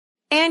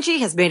Angie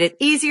has made it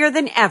easier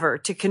than ever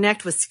to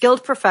connect with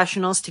skilled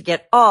professionals to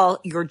get all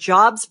your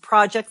jobs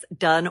projects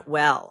done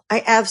well.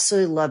 I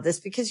absolutely love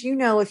this because,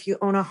 if you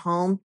own a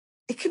home,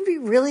 it can be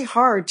really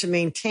hard to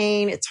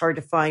maintain. It's hard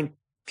to find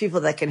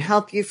people that can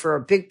help you for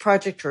a big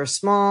project or a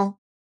small.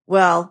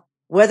 Well,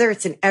 whether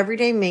it's in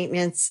everyday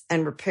maintenance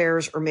and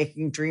repairs or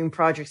making dream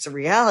projects a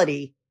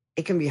reality,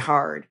 it can be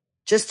hard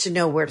just to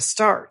know where to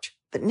start.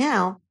 But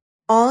now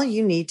all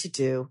you need to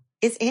do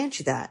is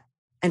Angie that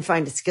and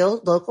find a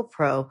skilled local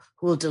pro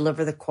who will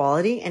deliver the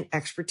quality and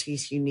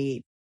expertise you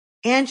need.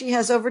 Angie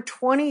has over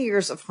 20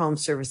 years of home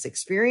service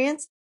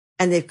experience,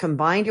 and they've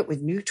combined it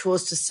with new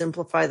tools to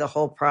simplify the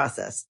whole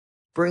process.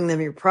 Bring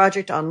them your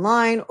project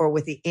online or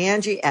with the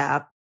Angie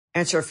app,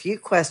 answer a few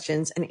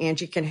questions, and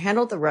Angie can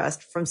handle the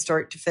rest from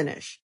start to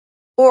finish.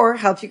 Or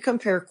help you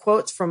compare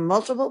quotes from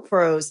multiple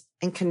pros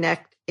and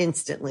connect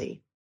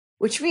instantly,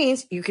 which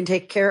means you can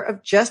take care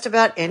of just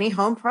about any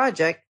home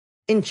project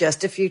in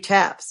just a few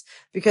taps.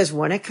 Because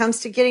when it comes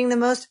to getting the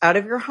most out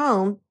of your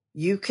home,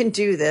 you can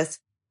do this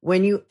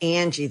when you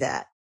Angie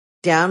that.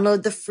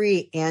 Download the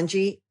free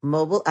Angie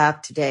mobile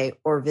app today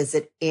or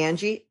visit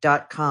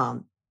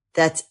Angie.com.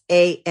 That's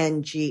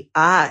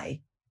ANGI.com.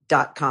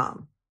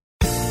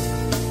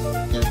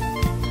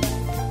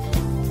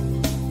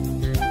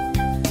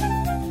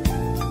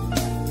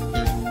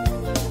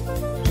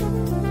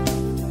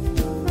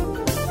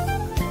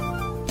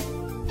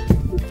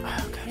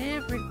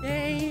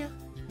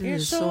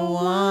 It's so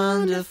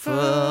wonderful.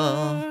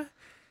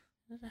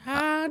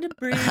 Hard to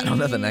breathe. I don't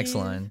know the next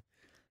line.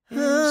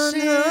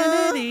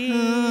 Insanity.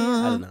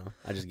 I don't know.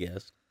 I just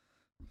guessed.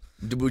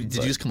 Did you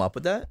just come up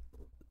with that?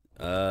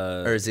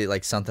 Or is it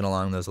like something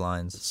along those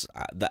lines?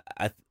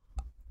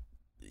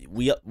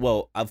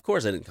 Well, of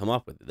course I didn't come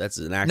up with it. That's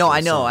an actual No,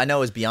 I know. song. I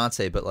know it's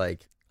Beyonce, but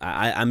like...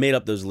 I made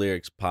up those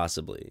lyrics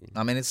possibly.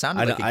 I mean, it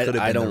sounded like it could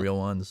have been the real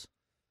ones.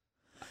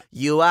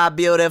 You are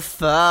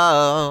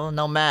beautiful,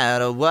 no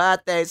matter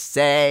what they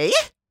say.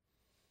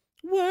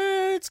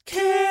 Words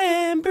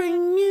can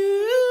bring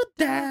you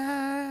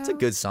down. It's a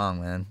good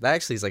song, man. That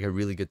actually is like a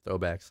really good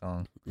throwback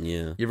song.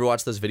 Yeah. You ever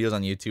watch those videos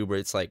on YouTube where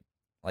it's like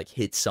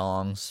hit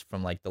songs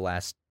from like the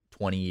last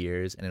 20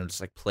 years and it'll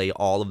just like play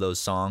all of those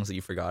songs that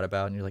you forgot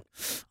about and you're like,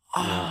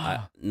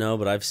 No,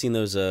 but I've seen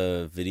those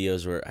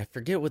videos where I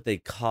forget what they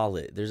call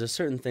it. There's a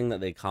certain thing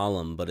that they call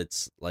them, but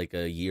it's like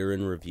a year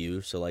in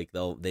review. So like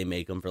they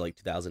make them for like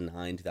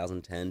 2009,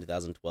 2010,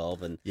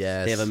 2012, and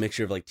yes. They have a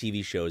mixture of like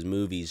TV shows,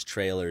 movies,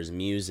 trailers,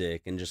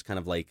 music, and just kind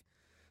of like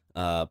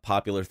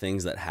popular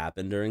things that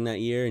happened during that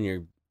year.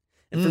 And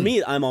for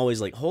me, I'm always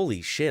like,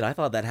 holy shit! I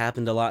thought that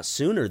happened a lot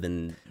sooner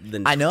than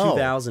I know.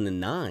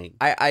 2009.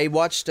 I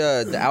watched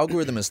the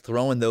algorithm is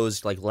throwing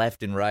those like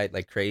left and right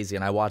like crazy,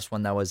 and I watched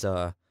one that was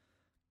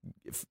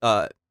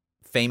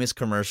famous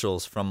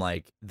commercials from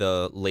like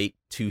the late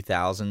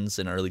 2000s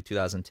and early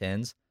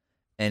 2010s,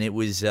 and it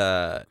was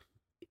I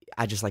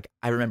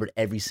remembered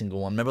every single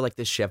one. Remember like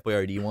this Chef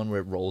Boyardee one where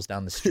it rolls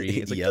down the street?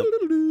 It's like, Yep.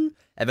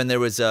 And then there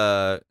was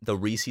the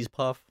Reese's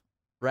Puff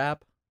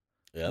rap.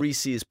 Yep.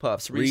 Reese's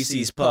Puffs,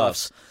 Reese's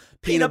Puffs,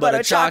 peanut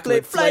butter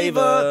chocolate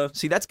flavor.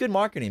 See, that's good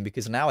marketing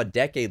because now a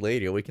decade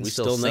later we can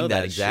still sing know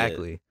that that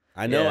exactly. shit.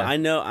 I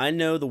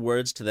know the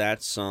words to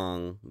that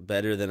song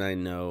better than I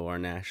know our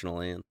national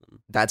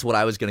anthem. That's what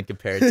I was going to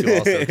compare it to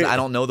also, because I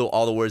don't know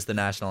all the words to the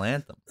national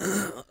anthem.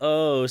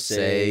 Oh,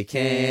 say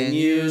can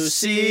you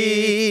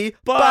see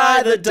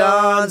by the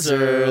dawn's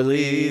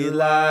early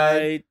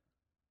light?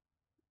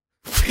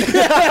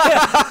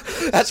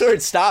 That's where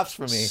it stops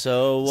for me.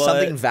 So what?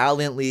 Something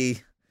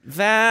valiantly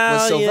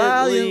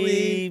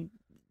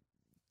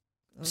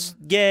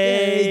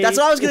gay. That's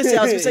what I was going to say.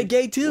 I was going to say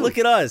gay too. Look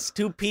at us,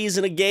 2 peas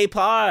in a gay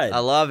pod. I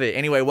love it.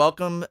 Anyway,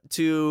 welcome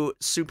to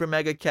Super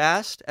Mega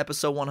Cast,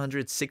 episode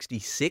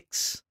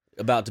 166.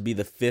 About to be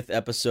the 5th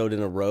episode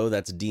in a row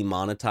that's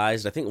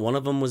demonetized. I think one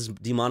of them was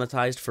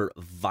demonetized for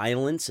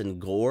violence and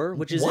gore,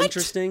 which is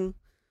interesting.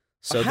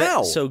 So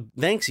how? So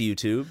thanks,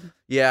 YouTube.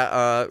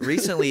 Yeah,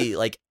 recently,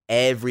 like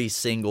every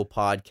single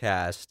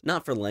podcast.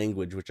 Not for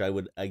language, which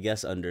I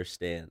guess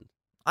understand.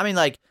 I mean,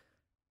 like,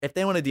 if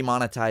they want to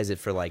demonetize it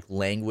for like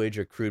language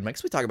or crude,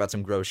 because we talk about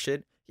some gross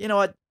shit. You know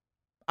what?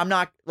 I'm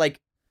not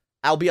like,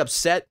 I'll be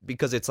upset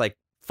because it's like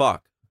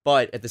fuck,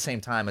 but at the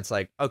same time, it's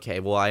like okay,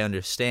 well, I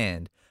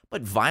understand.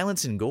 But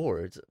violence and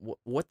gore,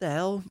 what the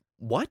hell?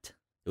 What?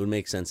 It would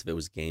make sense if it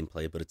was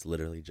gameplay, but it's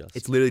literally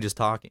just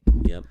talking.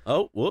 Yep.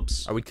 Oh,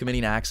 whoops. Are we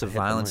committing acts of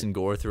violence and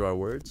gore through our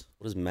words?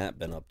 What has Matt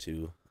been up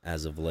to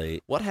as of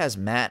late? What has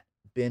Matt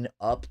been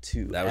up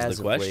to? That was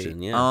the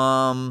question. Late?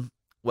 Yeah.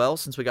 Well,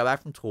 since we got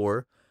back from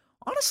tour,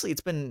 honestly, it's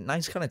been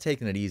nice kind of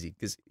taking it easy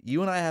because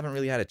you and I haven't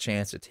really had a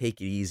chance to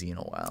take it easy in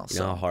a while. You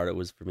know how hard it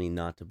was for me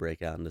not to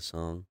break out into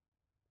song?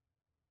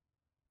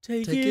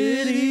 Take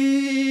it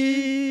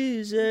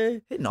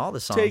easy. Hitting all the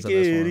songs on this one.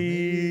 Take it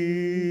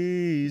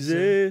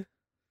easy.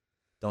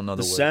 Don't know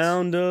the words. The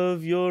sound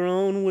of your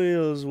own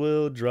wheels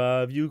will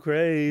drive you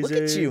crazy. Look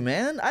at you,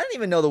 man. I didn't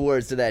even know the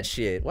words to that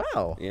shit.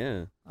 Wow.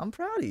 Yeah. I'm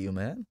proud of you,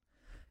 man.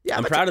 Yeah,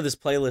 I'm proud of this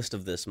playlist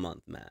of this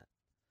month, Matt.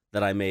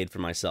 that I made for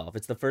myself.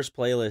 It's the first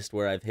playlist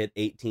where I've hit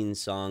 18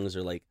 songs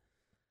or like,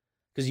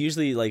 because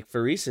usually like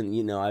for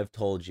recent, I've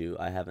told you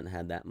I haven't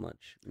had that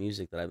much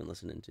music that I've been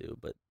listening to,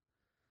 but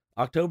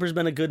October's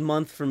been a good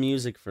month for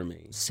music for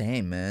me.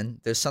 Same, man.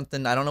 There's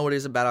something, I don't know what it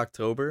is about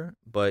October,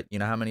 but you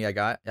know how many I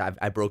got?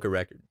 I broke a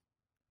record.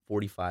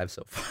 45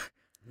 so far.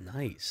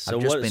 Nice. So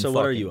I've just what? been So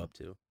what are fucking- you up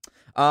to?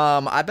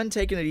 I've been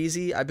taking it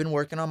easy. I've been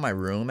working on my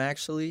room,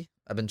 actually.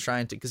 I've been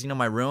trying to, because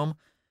my room,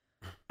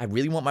 I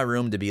really want my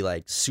room to be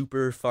like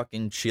super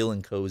fucking chill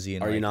and cozy.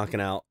 And Are you like-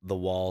 knocking out the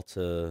wall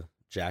to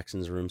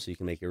Jackson's room so you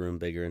can make your room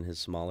bigger and his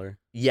smaller?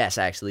 Yes,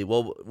 actually.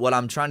 Well, what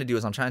I'm trying to do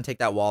is I'm trying to take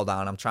that wall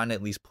down. I'm trying to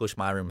at least push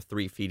my room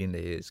 3 feet into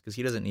his, because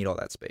he doesn't need all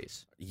that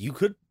space. You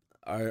could.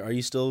 Are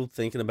you still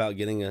thinking about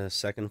getting a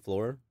second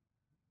floor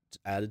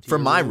added to For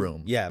your my room?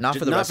 room. Yeah, Not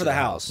for the not rest for of the the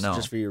house. No,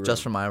 just for your room.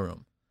 Just for my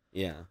room.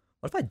 Yeah,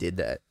 What if I did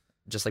that?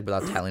 Just like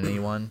without telling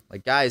anyone?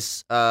 Like,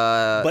 guys,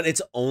 but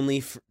it's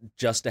only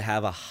just to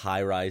have a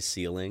high-rise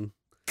ceiling.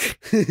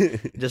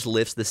 just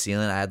lifts the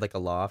ceiling. I had like a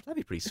loft. That'd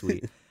be pretty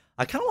sweet.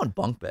 I kind of want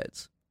bunk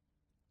beds.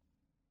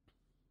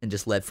 And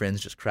just let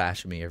friends just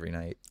crash with me every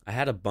night. I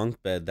had a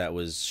bunk bed that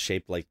was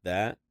shaped like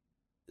that.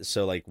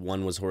 So like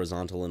one was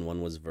horizontal and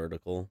one was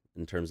vertical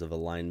in terms of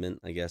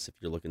alignment, I guess, if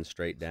you're looking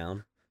straight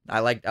down. I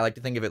like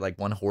to think of it like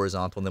one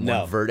horizontal and then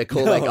No. one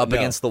vertical, No, like up no.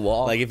 against the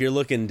wall. Like if you're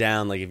looking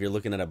down, like if you're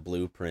looking at a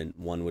blueprint,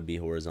 one would be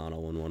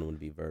horizontal and one would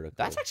be vertical.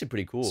 That's actually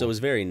pretty cool. So it was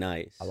very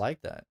nice. I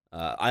like that.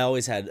 I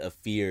always had a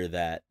fear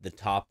that the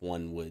top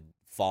one would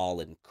fall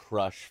and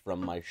crush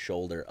from my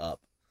shoulder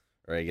up,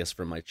 or I guess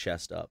from my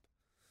chest up.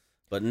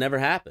 But it never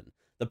happened.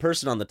 The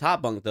person on the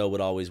top bunk, though,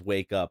 would always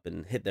wake up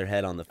and hit their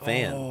head on the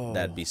fan. Oh.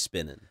 That'd be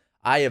spinning.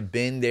 I have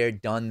been there,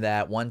 done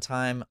that. One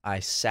time I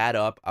sat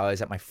up. I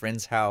was at my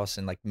friend's house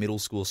in like middle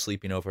school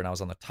sleeping over, and I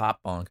was on the top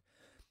bunk,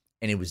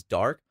 and it was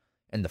dark,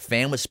 and the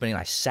fan was spinning.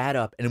 I sat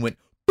up, and it went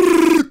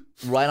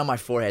right on my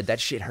forehead. That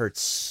shit hurt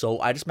so.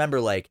 I just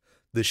remember like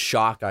the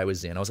shock I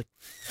was in. I was like,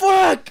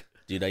 "Fuck!"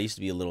 Dude, I used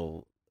to be a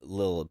little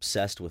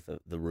obsessed with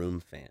the room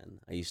fan.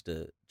 I used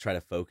to try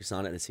to focus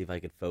on it and see if I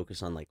could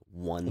focus on like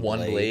one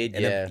blade,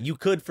 And yeah. you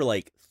could for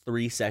like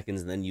 3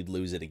 seconds, and then you'd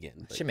lose it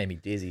again. But Shit made me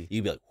dizzy.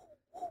 you'd be like,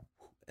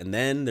 and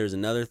then there's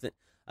another thing.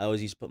 I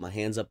always used to put my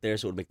hands up there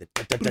so it would make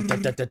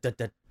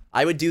the.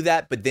 I would do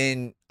that, but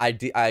then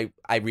I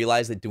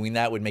realized that doing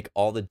that would make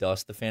all the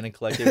dust the fan had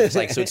collected. It's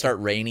like so it'd start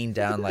raining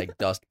down like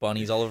dust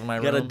bunnies all over my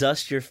You room. gotta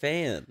dust your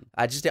fan.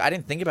 I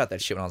didn't think about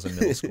that shit when I was in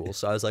middle school.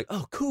 So I was like,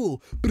 oh,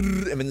 cool.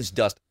 And then there's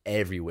dust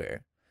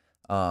everywhere.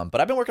 But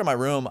I've been working on my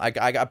room. I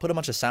put a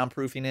bunch of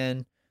soundproofing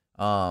in.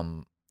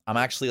 I'm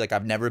actually like,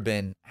 I've never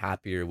been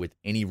happier with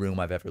any room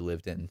I've ever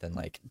lived in than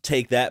like.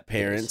 Take that,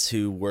 parents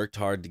who worked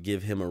hard to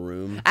give him a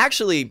room.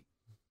 Actually,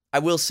 I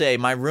will say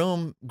my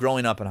room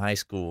growing up in high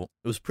school,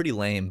 it was pretty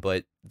lame,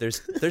 but there's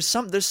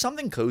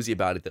something cozy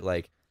about it that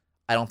like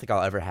I don't think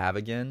I'll ever have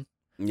again.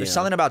 Yeah. There's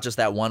something about just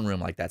that one room,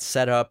 like that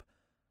setup.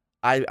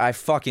 I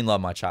fucking love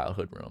my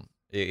childhood room.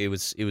 It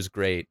was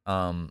great.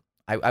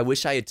 I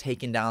wish I had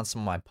taken down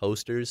some of my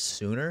posters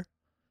sooner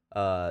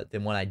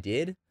than when I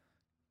did.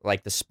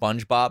 Like the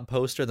SpongeBob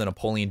poster, the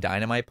Napoleon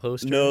Dynamite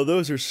poster. No,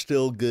 those are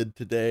still good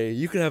today.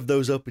 You can have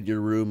those up in your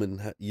room,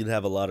 and you'd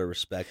have a lot of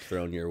respect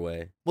thrown your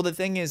way. Well, the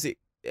thing is,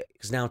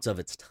 Because now it's of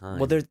its time.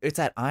 well, it's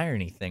that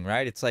irony thing,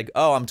 right? It's like,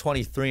 oh, I'm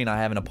 23 and I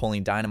have a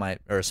Napoleon Dynamite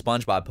or a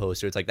SpongeBob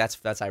poster. It's like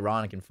that's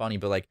ironic and funny,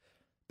 but like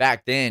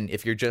back then,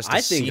 if you're just a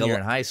I think a senior lo-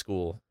 in high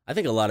school, I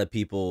think a lot of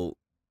people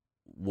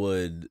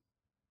would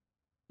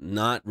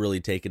not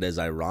really take it as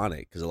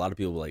ironic because a lot of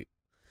people like,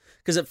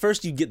 because at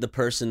first you get the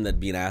person that'd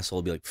be an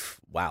asshole, be like,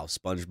 "Wow,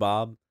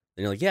 SpongeBob," and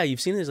you're like, "Yeah, you've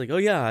seen it." He's like, "Oh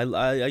yeah,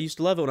 I used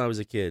to love it when I was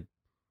a kid."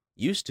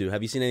 Used to.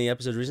 Have you seen any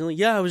episodes recently?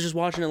 Yeah, I was just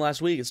watching it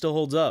last week. It still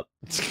holds up.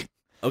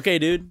 Okay,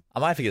 dude. I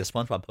might have to get a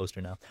SpongeBob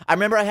poster now. I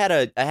remember I had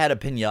a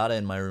pinata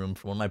in my room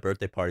for one of my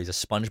birthday parties, a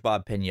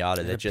SpongeBob pinata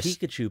And that a just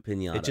Pikachu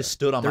pinata. it just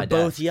stood on They're my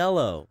both desk.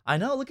 yellow. I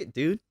know. Look at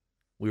dude,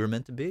 we were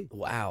meant to be.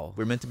 Wow.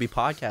 We were meant to be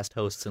podcast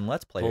hosts and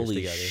Let's Players Holy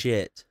together.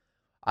 shit.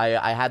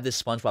 I had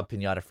this SpongeBob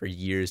pinata for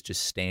years,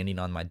 just standing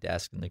on my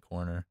desk in the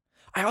corner.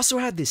 I also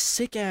had this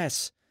sick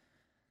ass.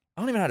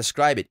 I don't even know how to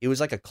describe it. It was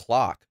like a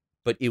clock,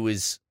 but it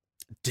was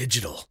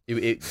Digital.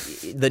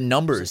 the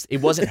numbers.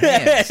 It wasn't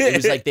hands. It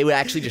was like they would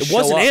actually just. It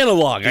wasn't show up.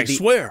 analog, I The-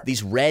 swear.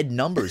 These red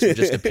numbers would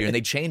just appear, and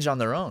they changed on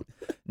their own.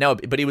 No,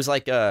 but it was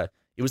like it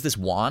was this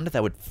wand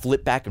that would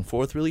flip back and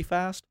forth really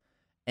fast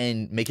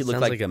and make it look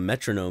Sounds like, like a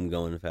metronome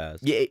going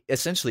fast. yeah,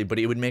 essentially. But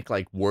it would make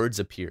like words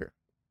appear,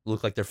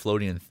 look like they're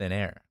floating in thin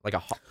air, like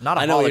not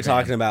a. I know what you're hologram.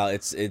 talking about.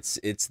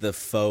 It's the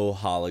faux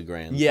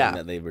hologram Yeah, thing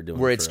that they were doing.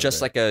 Where for it's a just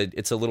bit. like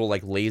it's a little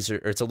like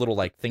laser, or it's a little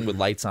like thing with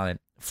lights on it,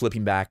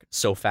 flipping back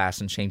so fast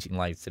and changing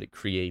lights that it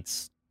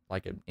creates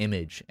like an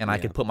image. And I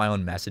Yeah. could put my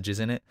own messages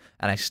in it.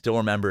 And I still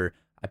remember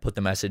I put the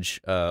message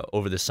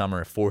over the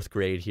summer, 4th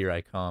grade, here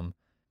I come,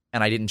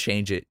 and I didn't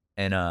change it.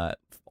 And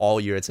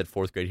all year it said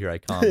 4th grade, here I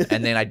come.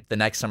 And then the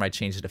next summer I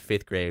changed it to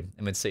 5th grade,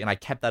 and I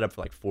kept that up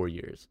for like 4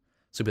 years.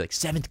 So it'd be like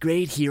 7th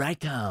grade, here I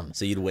come.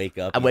 So you'd wake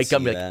up. I you'd wake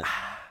up see and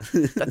be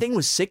like, that thing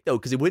was sick though,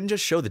 because it wouldn't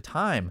just show the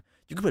time.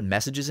 You could put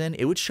messages in.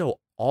 It would show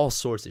all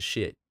sorts of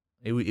shit.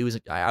 It was.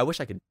 I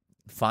wish I could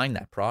find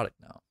that product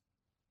now.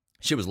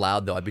 Shit was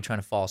loud though. I'd be trying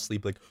to fall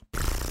asleep like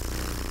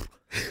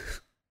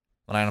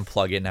when I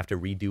unplug it and have to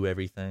redo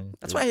everything.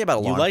 That's what I hate about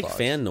alarm You like clocks.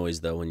 fan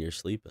noise though when you're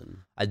sleeping.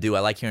 I do. I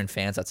like hearing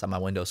fans outside my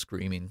window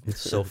screaming. It's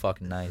so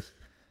fucking nice.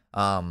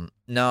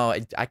 No,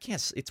 I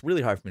can't. It's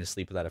really hard for me to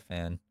sleep without a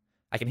fan.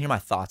 I can hear my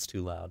thoughts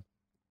too loud.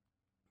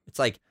 It's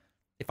like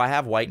if I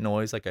have white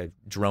noise, like a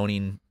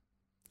droning.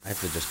 I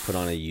have to just put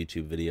on a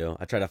YouTube video.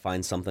 I try to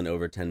find something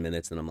over 10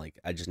 minutes, and I'm like,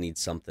 I just need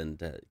something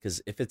to,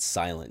 because if it's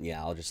silent, yeah,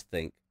 I'll just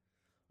think,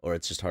 or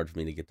it's just hard for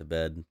me to get to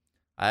bed.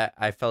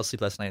 I fell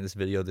asleep last night in this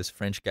video. This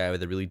French guy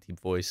with a really deep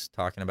voice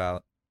talking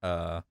about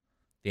the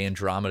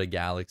Andromeda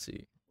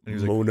Galaxy. And he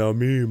was like, Mon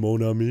ami,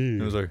 mon ami.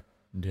 it was like,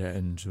 the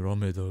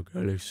Andromeda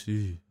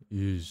Galaxy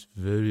is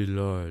very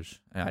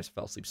large. And I just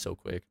fell asleep so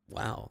quick.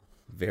 Wow,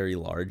 very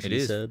large. It he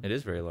is. said. It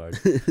is very large.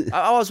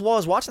 I was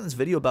watching this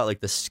video about like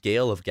the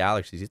scale of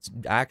galaxies. It's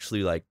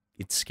actually like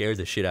it scared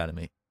the shit out of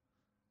me.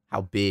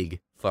 How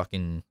big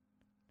fucking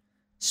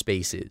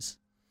space is.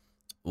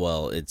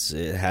 Well, it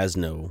has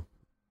no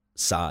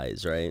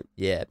size, right?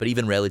 Yeah, but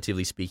even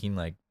relatively speaking,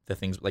 like the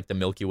things like the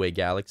Milky Way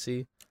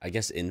galaxy. I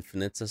guess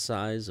infinite's a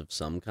size of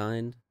some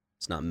kind.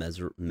 It's not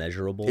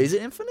measurable. Is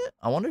it infinite?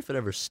 I wonder if it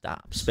ever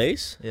stops.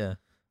 Space? Yeah.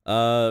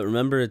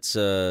 Remember, it's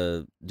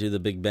do the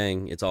Big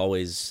Bang. It's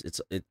always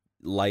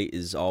light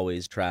is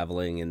always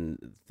traveling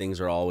and things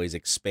are always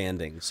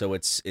expanding. So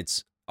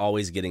it's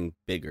always getting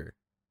bigger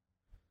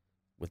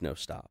with no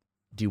stop.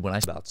 Dude, when I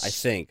about I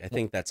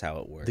think that's how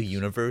it works. the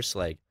universe,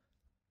 like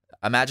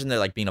imagine there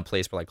like being a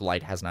place where like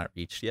light has not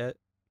reached yet.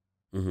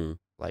 Mm-hmm.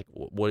 Like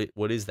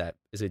what is that?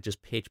 Is it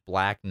just pitch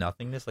black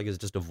nothingness? Like is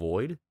it just a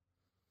void?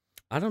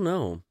 I don't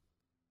know.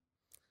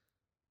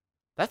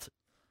 That's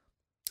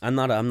I'm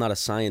not a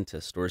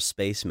scientist or a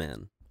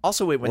spaceman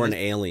also wait when or an this-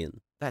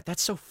 alien.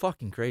 That's so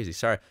fucking crazy.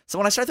 Sorry. So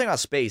when I start thinking about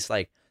space,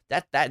 like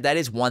that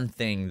is one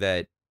thing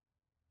that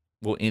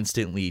will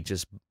instantly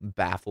just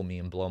baffle me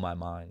and blow my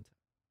mind.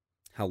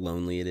 How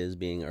lonely it is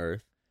being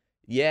Earth.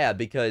 Yeah,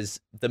 because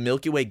the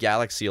Milky Way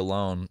galaxy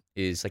alone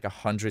is like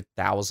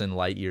 100,000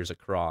 light years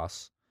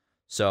across.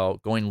 So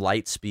going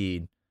light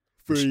speed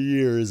For a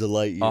year is a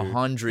light year.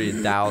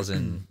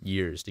 100,000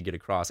 years to get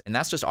across, and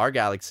that's just our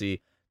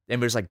galaxy.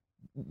 And there's like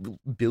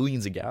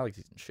billions of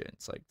galaxies and shit.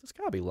 It's like there's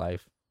gotta be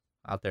life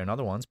out there in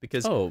other ones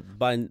because Of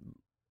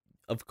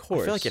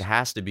course. I feel like it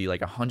has to be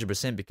like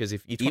 100% because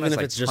if each one Even has if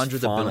like it's just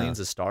hundreds fauna. of billions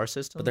of star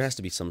systems, But there has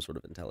to be some sort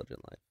of intelligent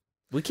life.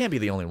 we can't be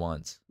the only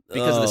ones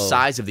because of the Oh.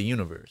 size of the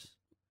universe.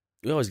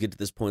 We always get to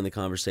this point in the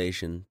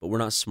conversation, but we're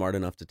not smart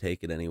enough to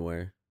take it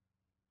anywhere.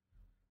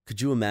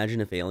 Could you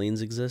imagine if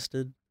aliens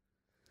existed?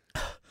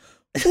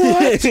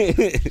 What?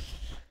 we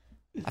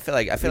I feel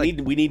like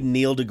we need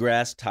Neil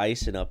deGrasse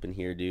Tyson up in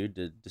here, dude,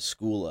 to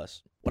school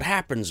us. What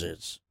happens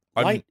is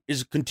light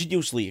is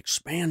continuously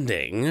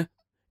expanding,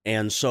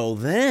 and so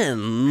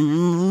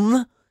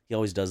then he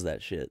always does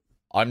that shit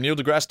I'm Neil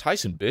deGrasse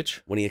Tyson,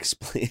 bitch. when he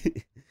explains.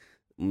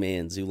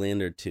 Man,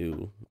 Zoolander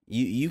 2.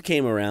 You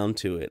came around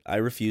to it. I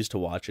refuse to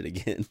watch it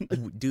again.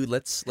 Dude,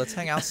 let's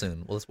hang out soon.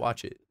 Well, let's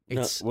watch it. No,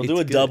 we'll it's do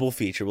a good. double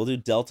feature. We'll do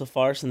Delta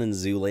Farce and then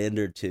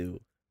Zoolander 2.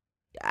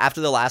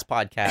 After the last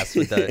podcast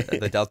with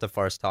the Delta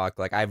Farce talk.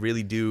 Like I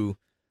really do.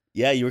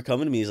 Yeah, you were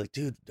coming to me. He's like,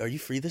 dude, are you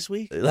free this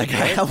week? Like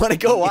I want to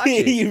go watch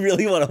it. You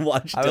really want to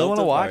watch I Delta want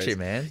to watch Farce. it,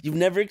 man. You've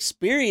never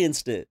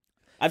experienced it.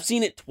 I've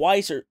seen it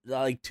twice or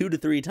like 2 to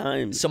 3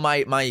 times. So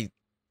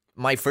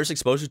my first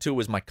exposure to it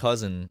was my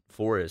cousin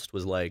Forrest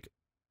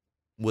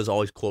was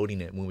always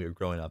quoting it when we were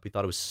growing up. He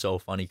thought it was so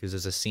funny because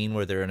there's a scene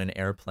where they're in an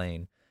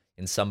airplane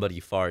and somebody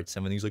farts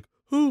and he's like,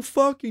 "Who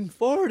fucking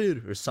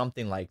farted?" or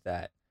something like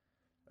that,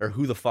 or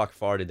 "Who the fuck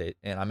farted it?"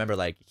 And I remember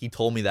like he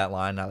told me that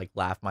line and I like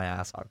laughed my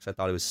ass off because I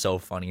thought it was so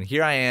funny. And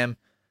here I am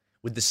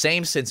with the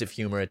same sense of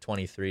humor at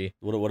 23.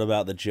 What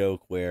about the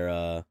joke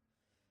where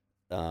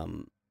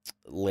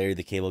Larry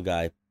the Cable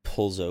Guy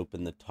pulls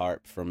open the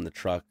tarp from the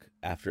truck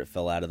after it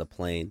fell out of the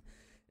plane,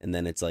 and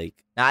then it's like,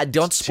 Now,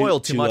 don't spoil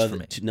too much for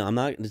me. No, I'm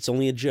not. It's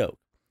only a joke.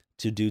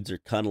 2 dudes are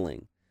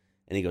cuddling,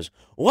 and he goes,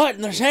 "What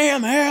in the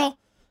Sam hell?"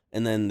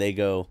 And then they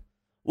go,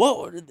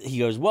 "What?" He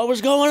goes, "What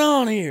was going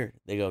on here?"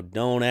 They go,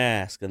 "Don't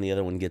ask." And the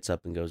other one gets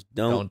up and goes,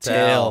 "Don't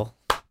tell."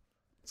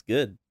 It's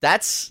good.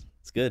 That's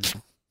It's good.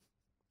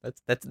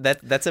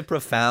 That's a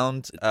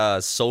profound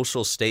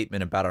social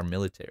statement about our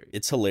military.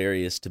 It's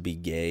hilarious to be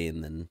gay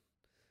and then,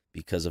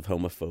 because of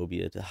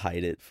homophobia, to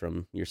hide it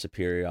from your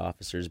superior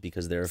officers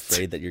because they're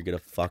afraid that you're gonna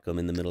fuck them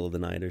in the middle of the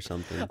night or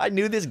something. I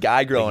knew this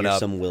guy growing like you're up.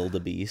 some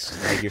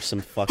wildebeest, like you're some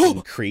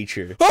fucking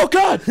creature. Oh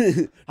God!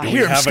 I we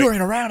hear him have a-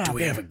 scurrying around out Do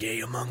we there. have a gay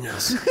among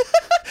us?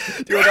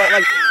 Dude,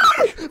 like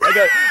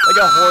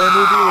a horror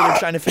movie where they're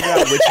trying to figure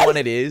out which one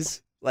it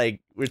is.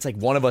 Like where it's like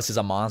one of us is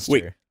a monster.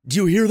 Wait, do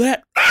you hear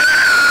that?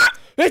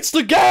 It's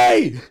the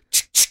gay.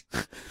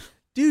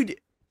 Dude,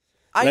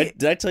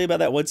 Did I tell you about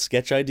that one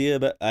sketch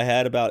idea I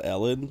had about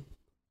Ellen?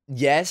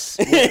 yes,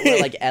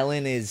 where, like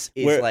Ellen is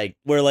like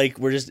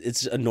we're just,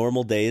 it's a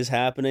normal day is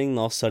happening, and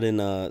all of a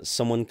sudden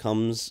someone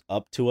comes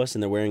up to us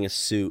and they're wearing a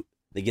suit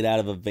They get out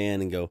of a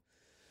van and go,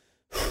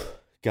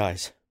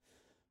 guys,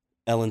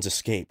 Ellen's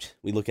escaped.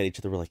 We look at each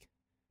other. We're like,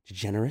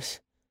 DeGeneres?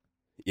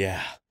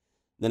 Yeah.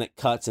 Then it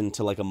cuts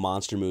into like a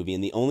monster movie,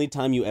 and the only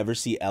time you ever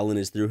see Ellen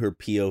is through her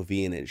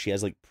POV in it. She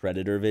has like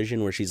predator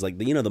vision, where she's like,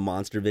 the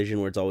monster vision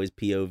where it's always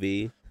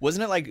POV.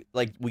 Wasn't it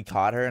like we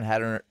caught her and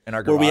had her in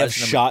our garage? Where we have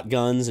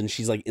shotguns, and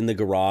she's like in the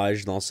garage,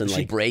 and all of a sudden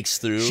she like breaks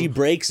through. She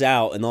breaks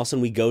out, and all of a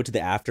sudden we go to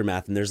the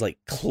aftermath, and there's like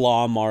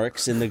claw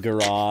marks in the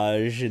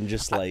garage, and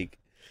just like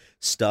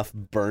stuff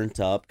burnt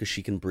up because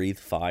she can breathe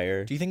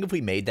fire. Do you think if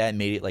we made that and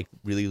made it like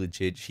really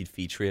legit, she'd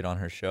feature it on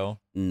her show?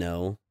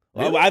 No.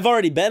 Really? I've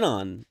already been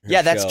on her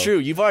Yeah, that's show. true.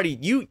 You've already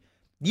you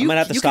I might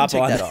have to stop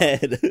on that.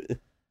 that.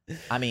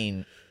 I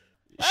mean,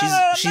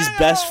 she's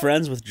best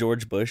friends with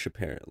George Bush,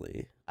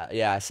 apparently.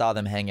 Yeah, I saw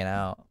them hanging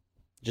out,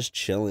 Just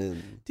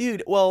chilling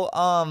dude.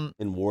 Well,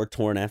 in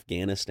war-torn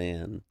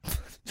Afghanistan.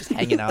 just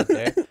hanging out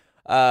there.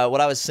 What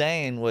I was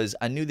saying was,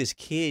 I knew this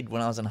kid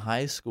when I was in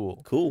high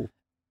school. Cool.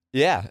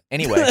 Yeah.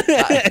 Anyway,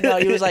 no,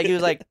 he was like,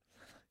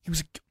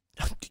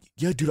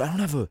 yeah, dude, I don't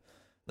have a.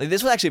 Like,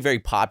 this was actually a very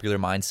popular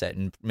mindset,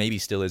 and maybe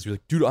still is. You're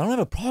like, dude, I don't have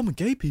a problem with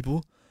gay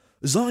people,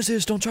 as long as they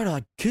just don't try to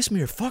like kiss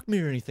me or fuck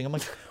me or anything. I'm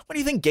like, what do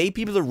you think? Gay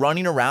people are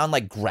running around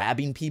like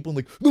grabbing people and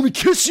like, let me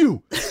kiss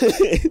you.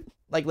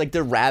 like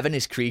they're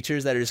ravenous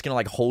creatures that are just gonna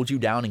like hold you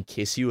down and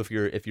kiss you if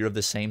you're of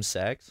the same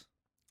sex.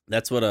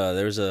 That's what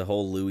there's a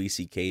whole Louis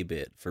C.K.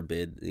 bit,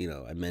 forbid,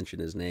 I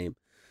mentioned his name,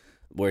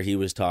 where he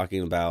was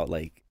talking about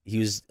like he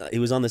was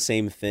on the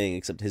same thing,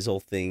 except his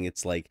whole thing,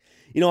 it's like,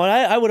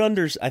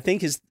 I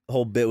think his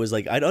whole bit was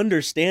like, I'd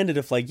understand it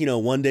if like,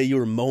 one day you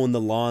were mowing the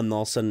lawn and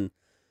all of a sudden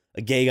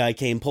a gay guy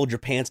came, pulled your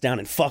pants down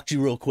and fucked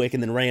you real quick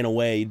and then ran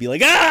away. You'd be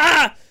like,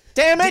 ah,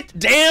 damn it,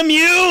 damn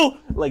you,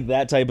 like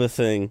that type of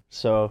thing.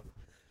 So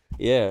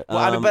yeah. Well,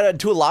 I mean, but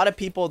to a lot of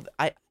people,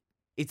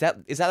 is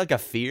that like a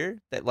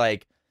fear that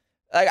like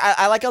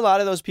I like a lot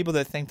of those people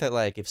that think that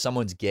like if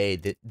someone's gay,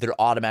 that they're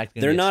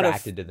automatically gonna be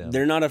attracted to them.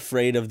 They're not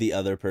afraid of the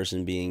other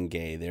person being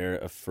gay. They're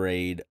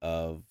afraid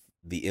of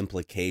the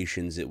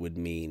implications it would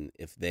mean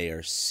if they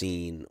are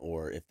seen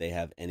or if they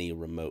have any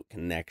remote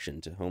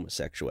connection to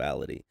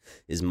homosexuality.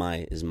 Is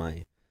my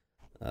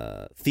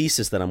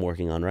thesis that I'm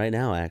working on right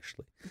now.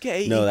 Actually,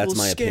 gay. No, that's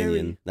my scary.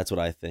 opinion. That's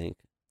what I think.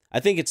 I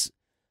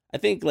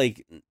think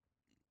like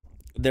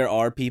there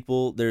are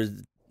people.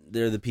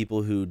 They're the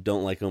people who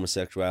don't like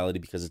homosexuality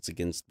because it's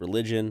against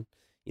religion.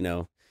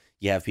 You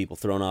have people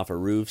thrown off of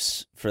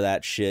roofs for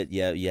that shit.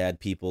 Yeah, you had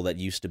people that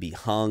used to be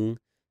hung.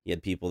 You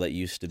had people that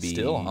used to be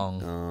still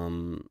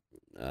hung.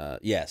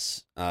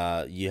 Yes.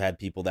 You had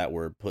people that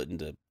were put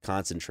into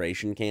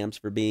concentration camps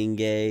for being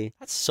gay.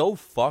 That's so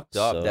fucked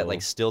up that So-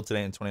 like still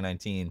today in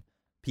 2019,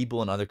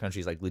 people in other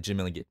countries like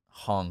legitimately get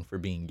hung for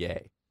being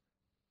gay.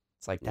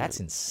 It's like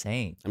that's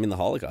insane. I mean, the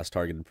Holocaust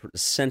targeted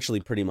essentially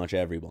pretty much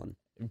everyone.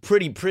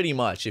 Pretty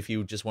much, if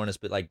you just weren't a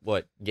spit like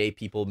what gay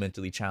people,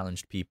 mentally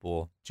challenged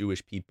people,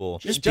 Jewish people,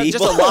 Just just a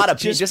people. lot of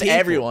people, Just just people.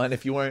 everyone.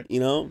 If you weren't,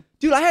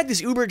 dude, I had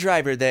this Uber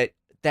driver that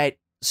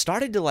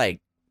started to like,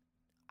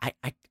 I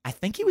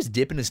think he was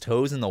dipping his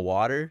toes in the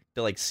water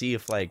to like see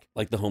if like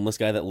the homeless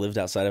guy that lived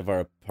outside of our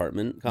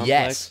apartment complex.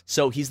 yes.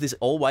 So he's this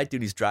old white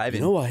dude. He's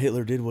driving. You know why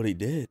Hitler did what he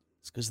did?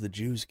 It's because the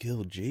Jews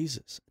killed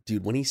Jesus.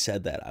 Dude, when he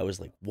said that, I was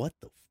like, what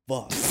the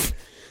fuck?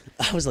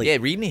 I was like, yeah,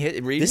 reading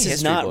this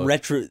is not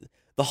retro.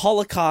 The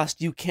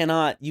Holocaust, you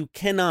cannot,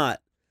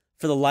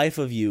 for the life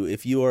of you,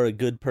 if you are a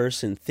good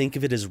person, think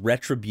of it as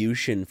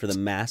retribution for the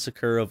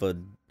massacre of a...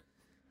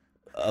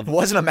 It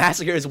wasn't a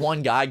massacre, it's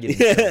one guy getting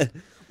killed.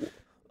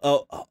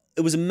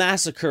 It was a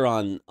massacre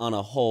on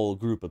a whole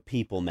group of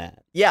people,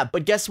 Matt. Yeah,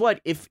 but guess what?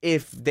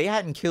 If they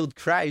hadn't killed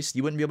Christ,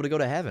 you wouldn't be able to go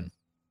to heaven.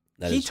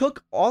 He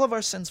took all of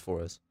our sins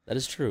for us. That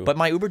is true. But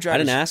my Uber driver... I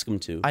didn't ask him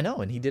to. I know,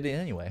 and he did it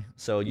anyway.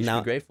 So you should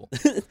be grateful.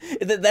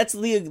 That's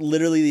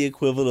literally the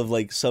equivalent of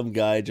like some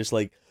guy just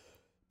like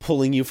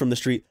pulling you from the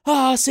street.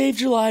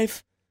 Saved your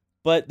life.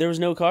 But there was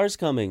no cars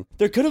coming.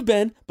 There could have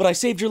been, but I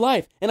saved your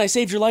life. And I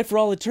saved your life for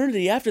all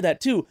eternity after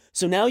that too.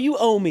 So now you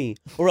owe me,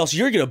 or else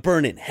you're going to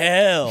burn in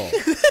hell.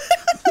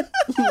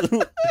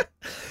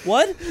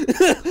 What?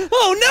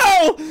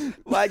 Oh no!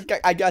 Well,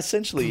 I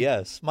essentially,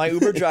 yes. My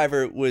Uber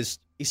driver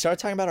he started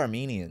talking about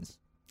Armenians.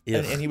 Yeah.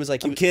 And he was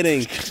like, I'm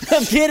kidding.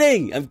 I'm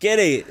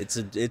kidding. It's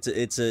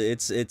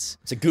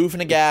a goof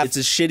and a gaff. It's a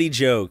shitty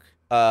joke.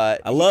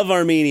 I love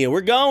Armenia.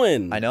 We're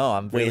going. I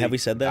know. Wait, have we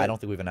said that? I don't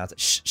think we've announced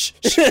it. Shh.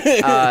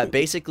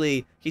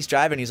 Basically, he's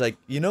driving. He's like,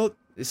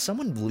 is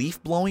someone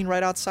leaf blowing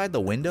right outside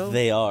the window?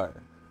 They are.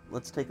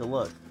 Let's take a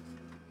look.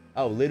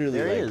 Oh, literally.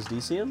 There he is. Do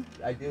you see him?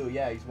 I do.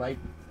 Yeah, he's right.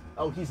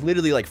 Oh, he's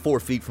literally like 4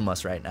 feet from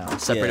us right now,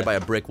 separated by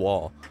a brick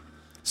wall.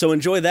 So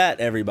enjoy that,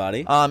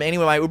 everybody.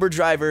 Anyway, my Uber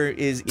driver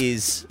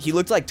is he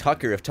looked like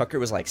Tucker if Tucker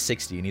was like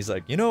 60, and he's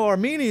like,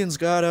 Armenians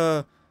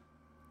got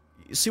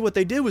see what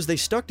they did was they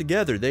stuck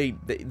together.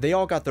 They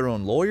all got their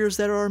own lawyers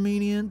that are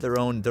Armenian, their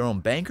own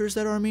bankers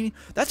that are Armenian.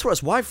 That's where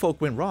us white folk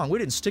went wrong. We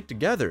didn't stick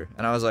together.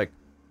 And I was like,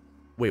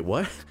 wait,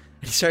 what? And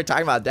he started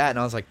talking about that, and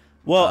I was like,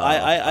 well,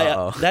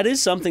 I that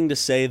is something to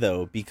say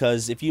though,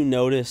 because if you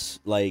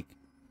notice, like,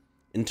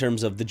 in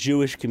terms of the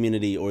Jewish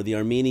community or the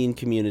Armenian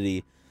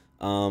community,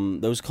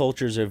 those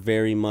cultures are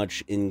very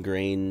much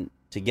ingrained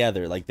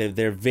together. Like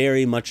they're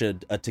very much a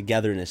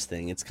togetherness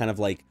thing. It's kind of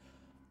like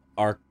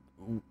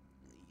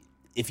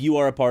if you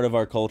are a part of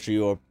our culture,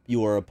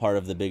 you are a part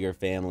of the bigger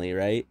family,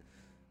 right?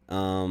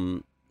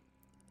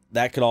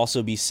 That could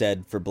also be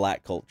said for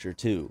Black culture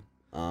too.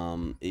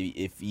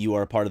 If you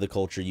are a part of the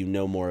culture, you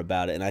know more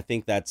about it, and I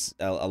think that's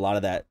a lot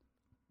of that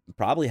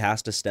probably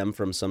has to stem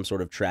from some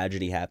sort of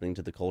tragedy happening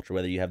to the culture,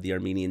 whether you have the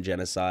Armenian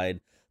genocide,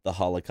 the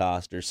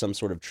Holocaust, or some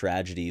sort of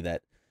tragedy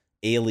that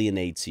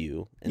alienates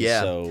you. And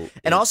so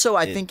and also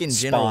I think in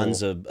general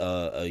spawns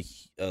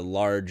a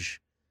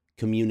large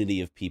community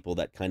of people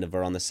that kind of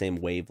are on the same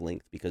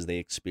wavelength because they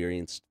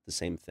experienced the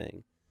same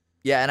thing.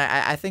 Yeah, and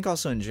I think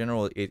also in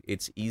general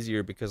it's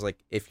easier because like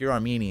if you're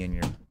Armenian,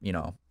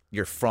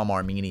 you're from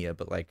Armenia,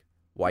 but like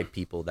white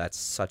people, that's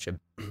such a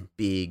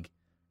big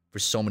for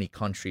so many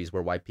countries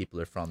where white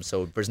people are from.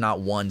 So there's not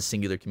one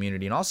singular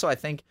community. And also I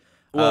think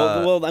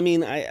well, I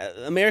mean,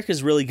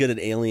 America's really good at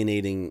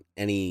alienating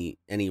any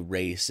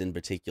race in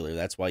particular.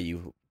 That's why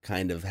you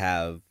kind of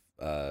have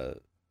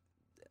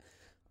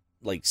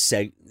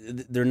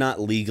they're not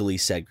legally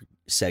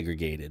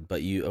segregated,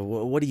 but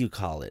what do you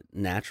call it?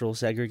 Natural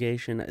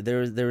segregation?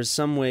 There was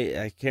some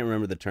way, I can't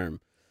remember the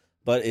term,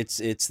 but it's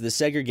the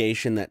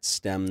segregation that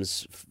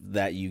stems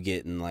that you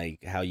get in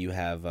like how you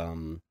have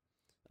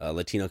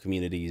Latino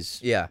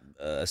communities,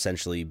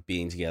 essentially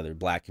being together,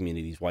 Black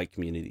communities, white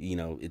community.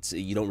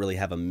 You don't really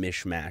have a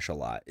mishmash a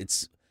lot.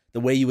 It's the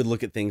way you would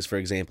look at things. For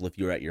example, if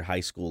you were at your high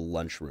school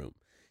lunchroom,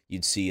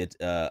 you'd see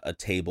a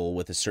table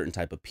with a certain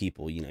type of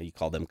people. You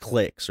call them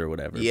cliques or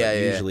whatever. Yeah, but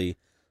yeah. Usually,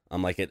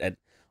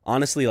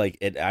 honestly,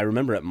 I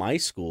remember at my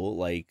school,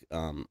 like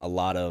a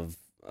lot of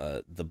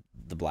the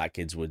Black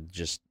kids would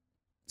just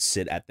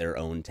sit at their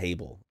own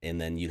table, and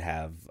then you'd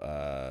have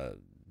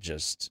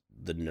just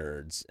the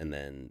nerds, and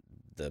then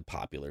the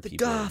popular people.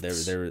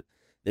 Goths.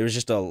 There was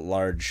just a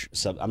large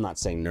sub. I'm not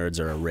saying nerds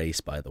are a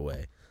race, by the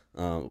way.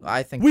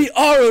 I think we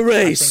are a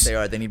race. I think they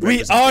are. They need we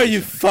representation. are,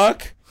 you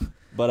fuck.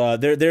 But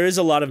there is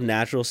a lot of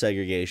natural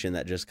segregation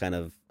that just kind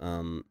of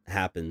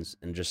happens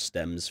and just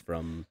stems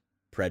from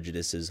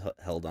prejudices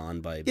held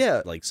on by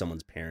like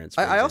someone's parents.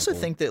 I also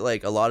think that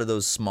like a lot of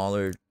those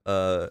smaller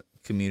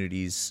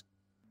communities,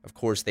 of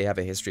course, they have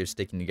a history of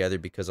sticking together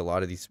because a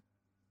lot of these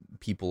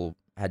people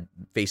had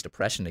faced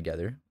oppression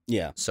together.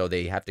 Yeah. So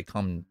they have to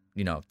come,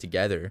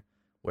 together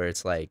where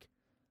it's like,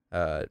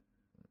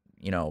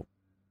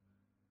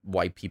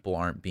 white people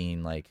aren't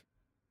being like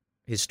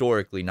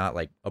historically not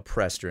like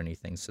oppressed or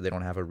anything. So they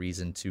don't have a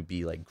reason to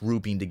be like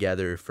grouping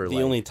together for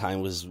the only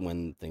time was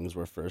when things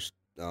were first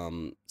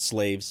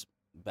slaves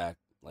back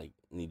like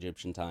in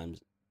Egyptian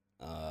times.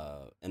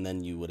 And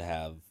then you would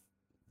have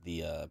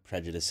the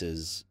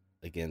prejudices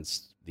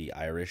against the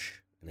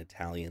Irish and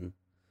Italian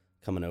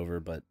coming over,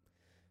 but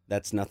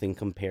that's nothing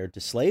compared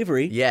to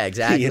slavery. Yeah,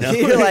 exactly.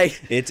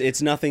 Like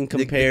it's nothing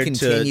compared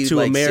to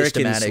like,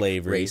 American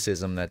slavery.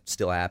 Racism that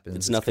still happens.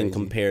 It's nothing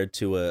compared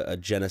to a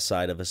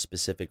genocide of a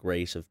specific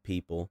race of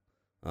people,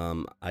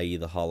 i.e.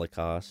 the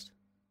Holocaust.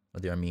 Or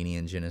the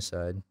Armenian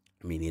genocide.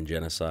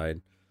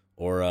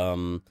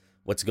 Or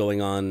what's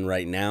going on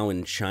right now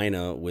in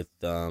China with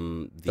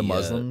the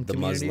Muslim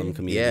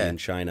community in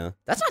China.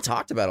 That's not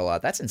talked about a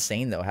lot. That's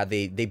insane though. How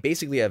they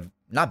basically have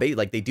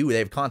they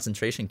have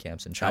concentration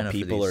camps in China. How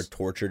people are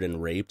tortured and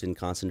raped in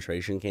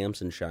concentration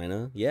camps in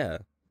China. Yeah,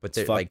 but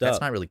that's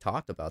not really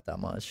talked about that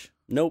much.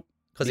 Nope,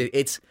 because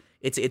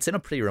it's in a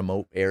pretty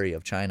remote area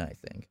of China, I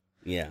think.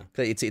 Yeah,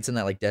 it's in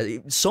that like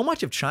desert. So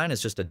much of China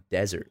is just a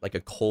desert, like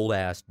a cold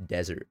ass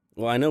desert.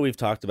 Well, I know we've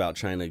talked about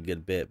China a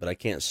good bit, but I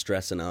can't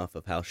stress enough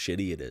of how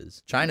shitty it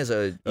is. China's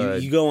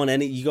you go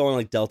on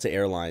like Delta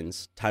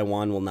Airlines,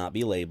 Taiwan will not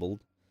be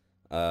labeled.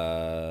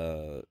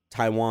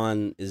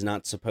 Taiwan is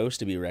not supposed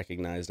to be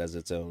recognized as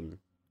its own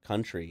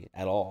country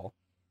at all.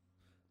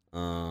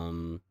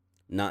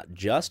 Not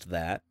just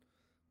that,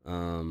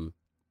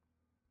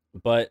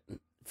 but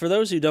for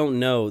those who don't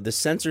know, the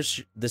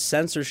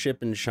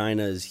censorship in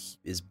China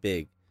is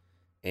big,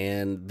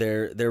 and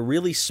they're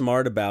really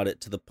smart about it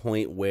to the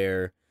point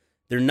where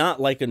they're not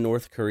like a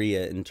North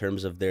Korea in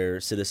terms of their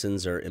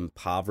citizens are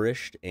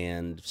impoverished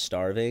and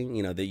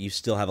starving. That you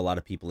still have a lot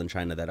of people in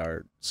China that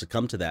are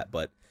succumb to that,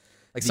 but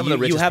like some of the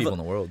richest people in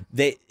the world.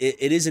 It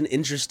is an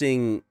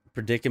interesting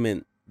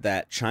predicament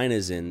that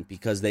China's in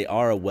because they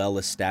are a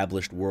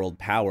well-established world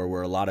power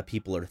where a lot of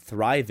people are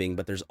thriving,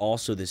 but there's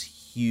also this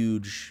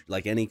huge,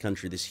 like any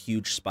country, this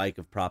huge spike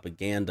of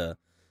propaganda.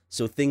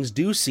 So things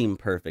do seem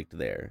perfect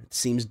there.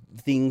 Things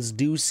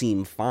do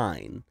seem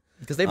fine.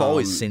 Because they've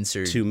always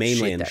censored to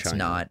mainland shit that's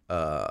China.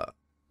 Not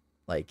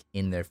like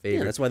in their favor.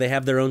 Yeah, that's why they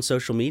have their own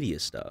social media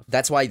stuff.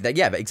 That's why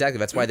exactly.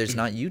 That's why there's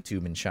not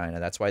YouTube in China.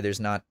 That's why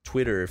there's not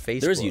Twitter or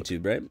Facebook. There's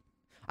YouTube, right?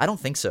 I don't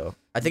think so.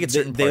 I think it's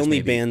certain they parts, only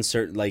maybe. ban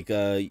certain, like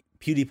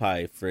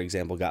PewDiePie, for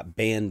example, got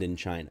banned in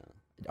China.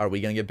 Are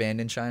we gonna get banned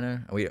in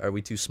China? Are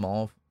we too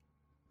small?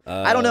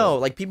 I don't know.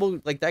 Like people,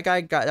 like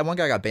that one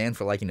guy got banned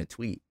for liking a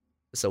tweet.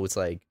 So it's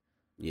like,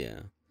 yeah.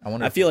 I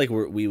wonder. I feel like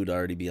we would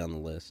already be on the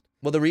list.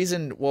 Well,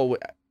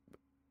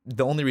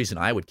 the only reason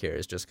I would care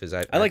is just because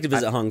I'd like to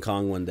visit Hong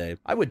Kong one day.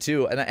 I would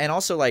too, and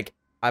also like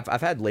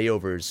I've had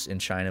layovers in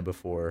China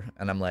before,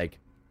 and I'm like,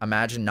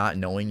 imagine not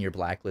knowing you're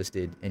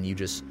blacklisted and you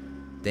just,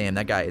 damn,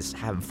 that guy is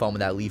having fun with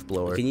that leaf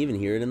blower. Can you even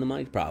hear it in the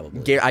mic?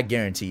 Probably. I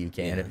guarantee you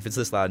can Yeah. if it's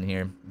this loud in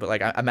here. But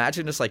like, I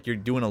imagine just like you're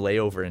doing a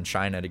layover in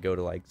China to go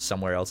to like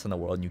somewhere else in the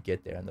world, and you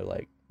get there and they're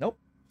like, nope.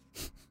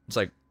 It's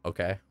like,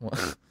 okay, well,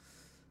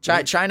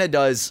 China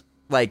does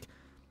like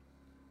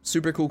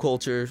super cool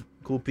culture,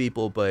 cool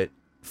people, but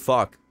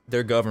fuck,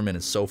 their government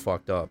is so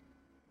fucked up.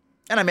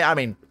 And I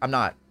mean, I'm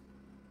not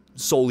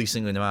solely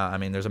singling them out. I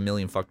mean, there's a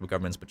million fucked up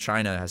governments, but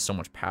China has so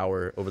much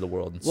power over the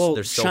world. And Well,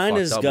 they're so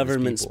China's fucked up with its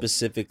government people.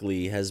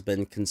 specifically has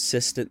been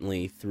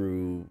consistently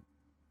through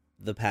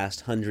the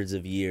past hundreds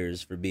of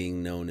years for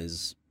being known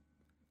as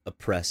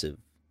oppressive.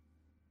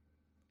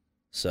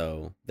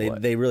 So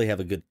What? they really have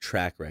a good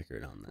track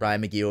record on that.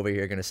 Ryan McGee over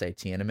here gonna say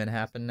Tiananmen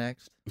happened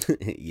next.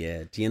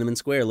 Yeah, Tiananmen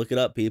Square. Look it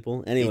up,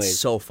 people. Anyways, It's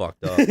so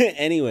fucked up.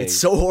 anyways, It's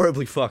so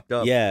horribly fucked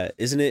up. yeah,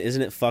 isn't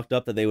it fucked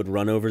up that they would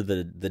run over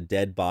the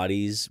dead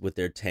bodies with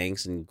their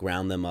tanks and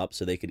ground them up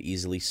so they could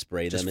easily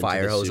spray Just them into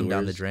fire the hose them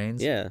down the sewers?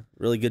 drains. Yeah,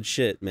 really good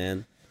shit,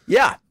 man.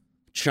 Yeah.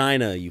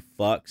 China, you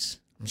fucks.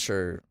 I'm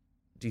sure.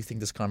 Do you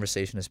think this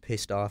conversation has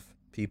pissed off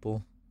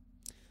people?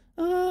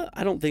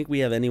 I don't think we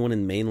have anyone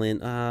in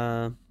mainland.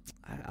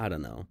 I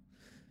don't know.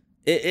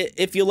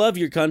 If you love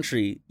your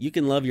country, you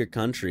can love your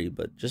country,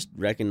 but just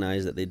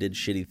recognize that they did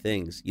shitty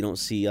things. You don't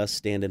see us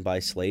standing by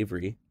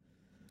slavery.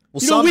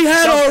 Well, we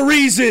had our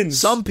reasons.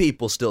 Some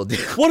people still do.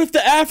 What if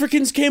the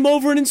Africans came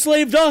over and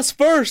enslaved us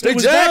first? It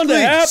was bound to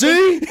happen.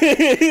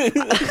 See?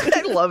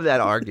 I love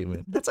that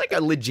argument. That's like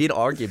a legit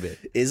argument.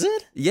 Is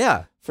it?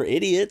 Yeah. For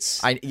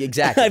idiots?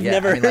 Exactly. I've yeah.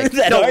 never I mean, like, heard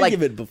that no, like,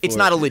 argument before. It's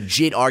not a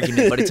legit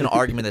argument, but it's an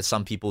argument that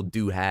some people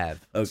do have.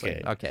 It's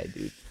Okay. like, okay,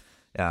 dude.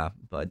 Yeah,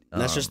 but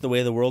That's just the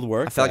way the world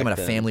works. I feel like I'm at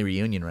a family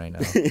reunion right now.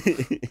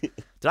 Dude,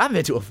 I've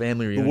been to a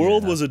family The reunion.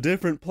 world now. was a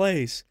different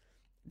place.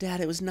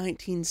 Dad, it was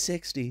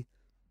 1960.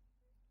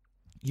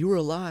 You were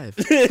alive.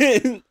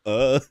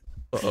 Our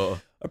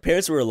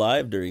parents were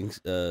alive during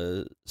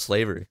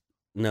Slavery.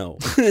 no.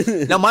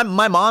 Now,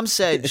 my mom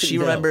said she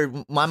No.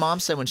 remembered. My mom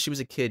said when she was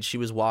a kid, she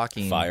was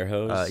walking Fire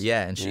hose?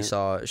 yeah, and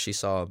Yeah. she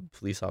saw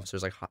police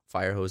officers like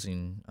fire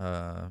hosing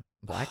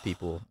black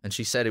people, and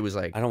she said it was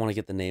like I don't want to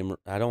get the name.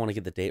 I don't want to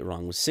get the date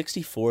wrong. Was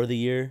 64 the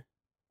year?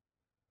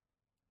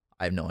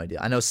 I have no idea.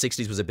 I know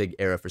 '60s was a big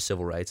era for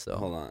civil rights, though.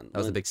 Hold on. That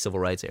was a big civil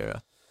rights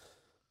era.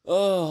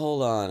 Oh,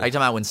 hold on. Are you talking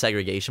about when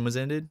segregation was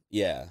ended?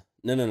 Yeah.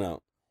 No.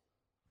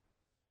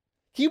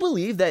 Can you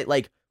believe that,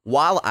 like,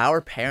 while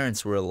our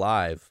parents were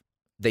alive,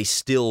 they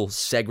still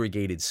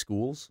segregated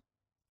schools?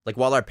 Like,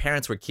 while our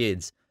parents were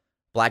kids,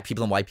 black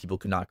people and white people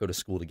could not go to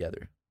school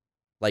together.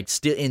 Like,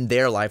 still in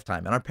their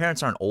lifetime. And our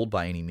parents aren't old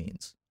by any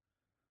means.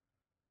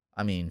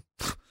 I mean,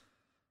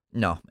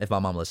 no, if my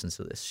mom listens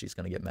to this, she's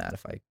going to get mad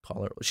if I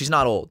call her. She's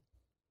not old.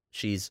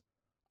 She's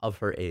of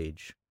her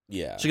age.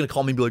 Yeah. She's going to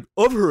call me and be like,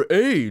 of her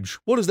age?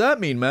 What does that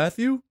mean,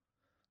 Matthew?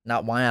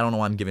 Not why. I don't know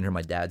why I'm giving her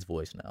my dad's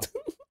voice now.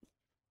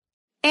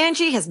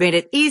 Angie has made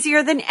it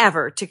easier than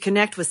ever to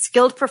connect with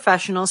skilled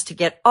professionals to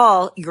get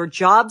all your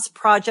jobs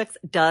projects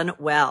done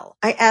well.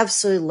 I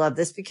absolutely love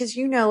this because,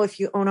 you know, if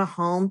you own a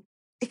home,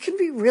 it can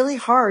be really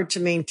hard to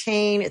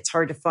maintain. It's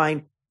hard to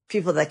find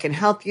people that can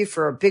help you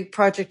for a big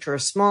project or a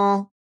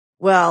small.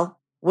 Well,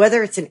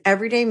 whether it's in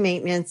everyday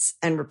maintenance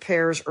and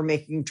repairs or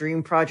making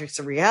dream projects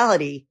a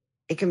reality,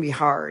 it can be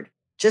hard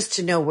just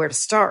to know where to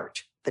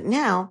start. But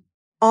now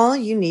all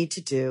you need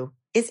to do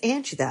is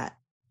Angie that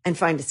and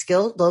find a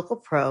skilled local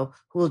pro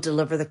who will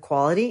deliver the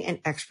quality and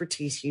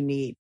expertise you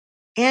need.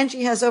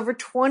 Angie has over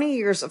 20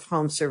 years of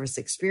home service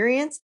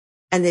experience,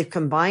 and they've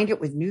combined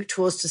it with new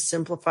tools to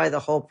simplify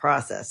the whole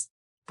process.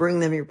 Bring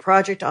them your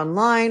project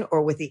online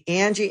or with the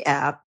Angie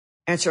app,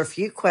 answer a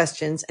few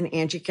questions, and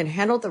Angie can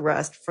handle the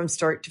rest from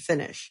start to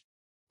finish.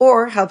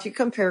 Or help you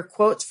compare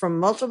quotes from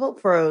multiple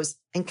pros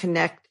and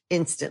connect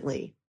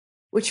instantly,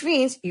 which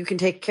means you can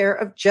take care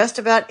of just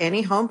about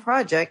any home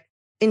project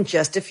in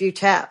just a few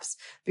taps.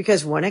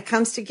 Because when it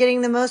comes to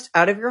getting the most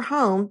out of your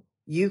home,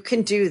 you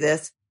can do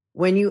this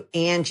when you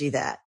Angie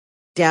that.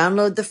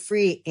 Download the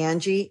free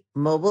Angie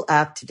mobile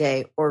app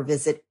today or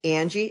visit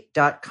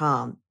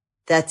Angie.com.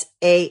 That's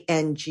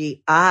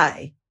ANGI.com.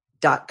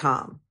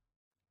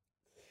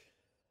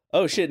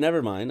 Oh shit,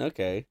 never mind.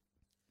 Okay.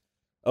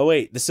 Oh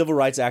wait, the Civil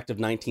Rights Act of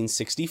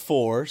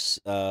 1964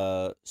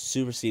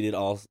 superseded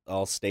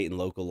all state and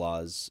local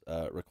laws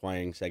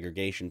requiring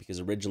segregation, because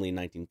originally in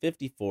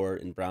 1954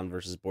 in Brown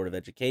versus Board of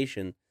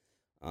Education,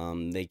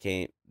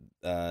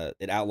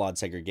 it outlawed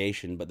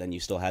segregation, but then you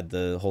still had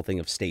the whole thing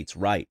of states'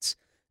 rights,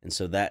 and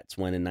so that's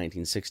when in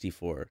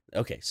 1964.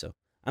 Okay, so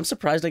I'm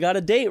surprised I got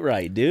a date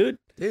right, dude.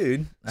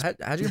 Dude,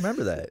 how'd you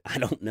remember that? I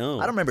don't know.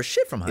 I don't remember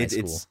shit from high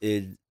school.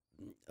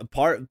 A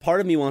part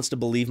of me wants to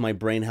believe my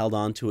brain held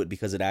on to it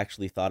because it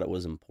actually thought it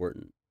was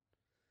important.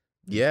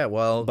 Yeah,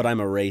 well, But I'm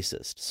a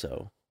racist,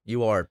 so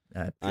you are.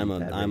 I'm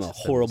a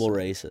horrible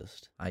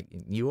racist.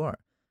 You are.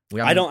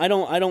 I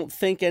don't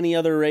think any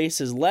other race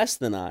is less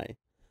than I.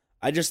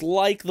 I just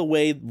like the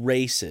way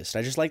racist.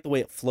 I just like the way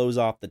it flows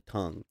off the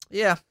tongue.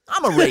 Yeah,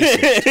 I'm a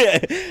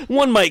racist.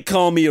 One might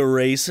call me a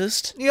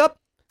racist. Yep.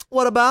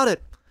 What about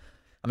it?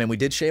 I mean, we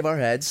did shave our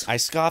heads. I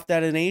scoffed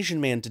at an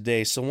Asian man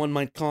today, so one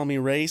might call me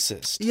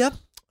racist. Yep.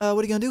 What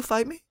are you gonna do?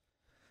 Fight me?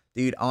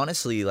 Dude,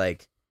 honestly,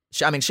 like,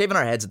 shaving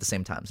our heads at the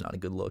same time is not a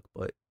good look,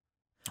 but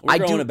We're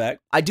growing it back.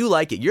 I do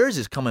like it. Yours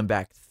is coming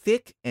back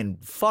thick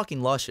and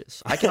fucking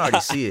luscious. I can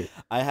already see it.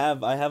 I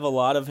have a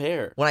lot of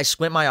hair. When I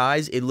squint my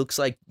eyes, it looks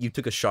like you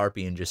took a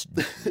Sharpie and just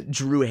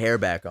drew hair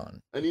back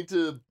on. I need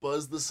to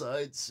buzz the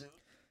sides soon.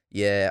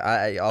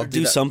 Yeah, I'll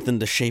do that. something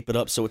to shape it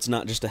up so it's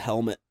not just a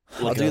helmet.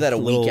 I'll do that a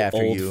week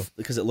after you.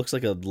 Because it looks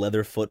like a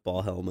leather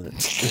football helmet.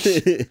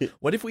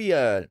 What if we,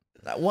 well,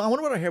 I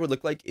wonder what our hair would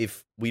look like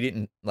if we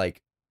didn't,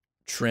 like,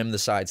 trim the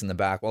sides and the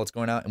back while it's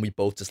going out and we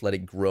both just let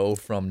it grow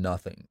from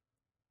nothing.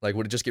 Like,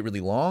 would it just get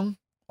really long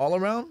all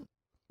around?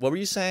 What were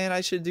you saying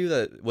I should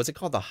do? What's it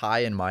called? The high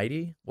and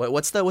mighty?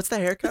 What's the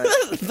haircut?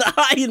 The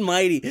high and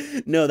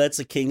mighty. No, that's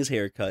a king's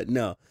haircut.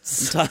 No,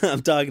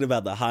 I'm talking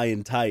about the high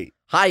and tight.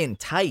 High and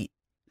tight.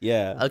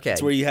 Yeah. Okay.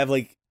 It's where you have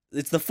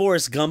it's the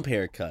Forrest Gump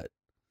haircut.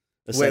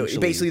 Wait,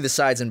 basically the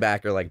sides and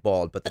back are like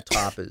bald, but the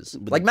top is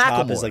like the Macklemore.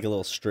 Top is like a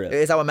little strip.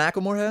 Is that what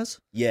Macklemore has?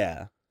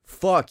 Yeah.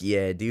 Fuck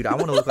yeah, dude. I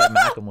want to look like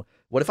Macklemore.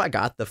 What if I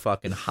got the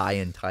fucking high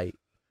and tight?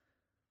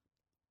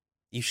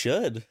 You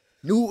should.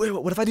 No,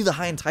 what if I do the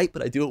high and tight,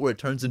 but I do it where it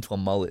turns into a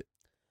mullet?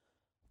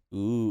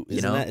 Ooh,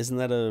 isn't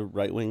that a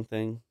right-wing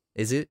thing?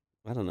 Is it?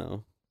 I don't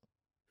know.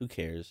 Who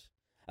cares?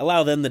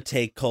 Allow them to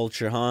take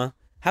culture, huh?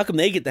 How come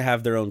they get to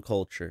have their own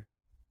culture?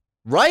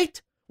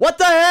 Right? What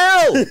the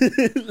hell?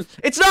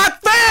 It's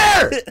not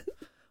fair.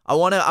 I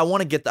want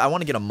to get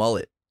a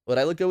mullet. Would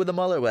I look good with a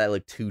mullet, or would I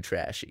look too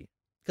trashy?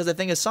 Because the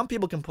thing is, some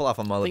people can pull off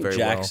a mullet I think very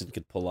Jackson well.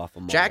 could pull off a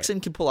mullet. Jackson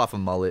can pull off a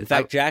mullet. In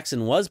fact,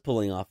 Jackson was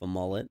pulling off a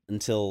mullet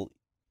until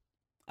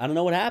I don't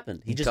know what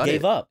happened. He just cut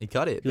gave it. up. He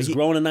cut it. He was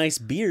growing a nice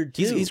beard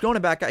too. He's growing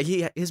it back.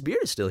 His beard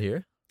is still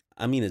here.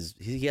 I mean,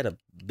 he had a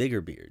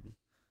bigger beard.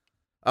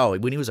 Oh,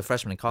 when he was a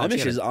freshman in I college,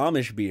 miss his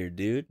Amish beard,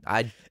 dude.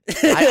 I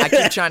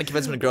keep trying to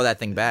convince him to grow that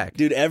thing back.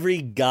 Dude, every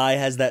guy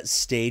has that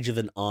stage of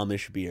an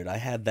Amish beard. I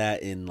had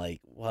that in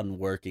when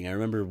working. I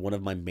remember one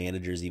of my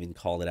managers even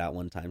called it out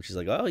one time. She's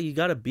like, "Oh, you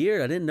got a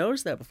beard? I didn't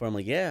notice that before." I'm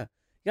like, "Yeah,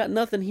 you got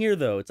nothing here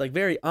though. It's like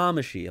very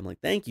Amishy." I'm like,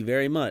 "Thank you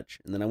very much."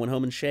 And then I went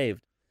home and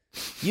shaved.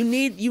 You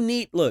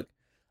need. Look,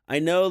 I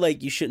know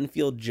you shouldn't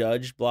feel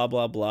judged, blah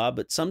blah blah,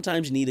 but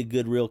sometimes you need a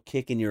good real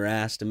kick in your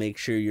ass to make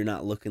sure you're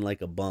not looking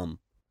like a bum.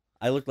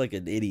 I look like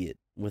an idiot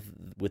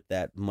with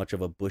that much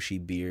of a bushy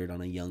beard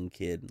on a young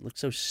kid. It looks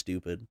so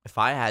stupid. If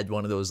I had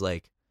one of those,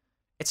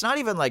 it's not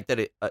even like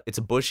that. It's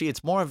a bushy.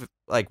 It's more of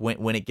like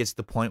when it gets to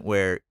the point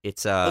where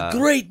it's a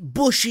great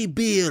bushy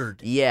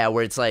beard. Yeah,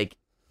 where it's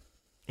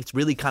it's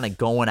really kind of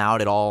going out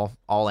at all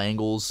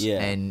angles.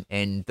 Yeah,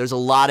 and there's a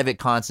lot of it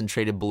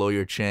concentrated below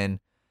your chin,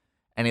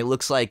 and it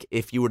looks like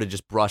if you were to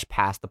just brush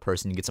past the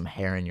person, you get some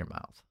hair in your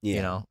mouth. Yeah.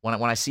 You know,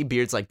 when I see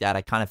beards like that,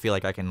 I kind of feel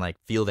like I can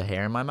feel the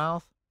hair in my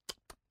mouth.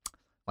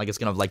 Like it's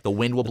gonna the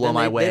wind will blow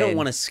my way. They don't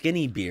want a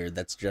skinny beard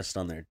that's just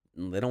on their.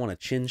 They don't want a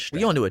chin strap.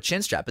 We don't do a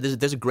chin strap, but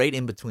there's a great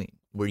in between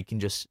where you can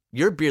just.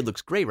 Your beard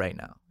looks great right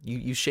now.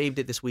 You shaved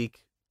it this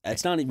week.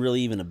 It's not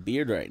really even a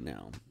beard right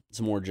now.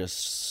 It's more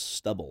just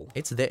stubble.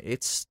 It's a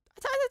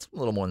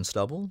little more than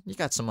stubble. You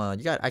got some.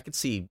 I could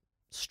see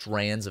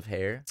strands of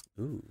hair.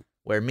 Ooh.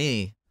 Where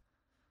me,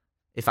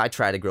 if I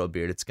try to grow a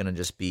beard, it's gonna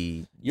just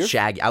be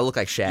Shaggy. I look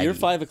like Shaggy. Your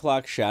 5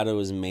 o'clock shadow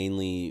is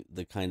mainly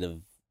the kind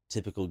of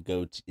typical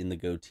in the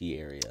goatee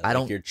area. I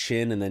don't your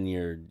chin and then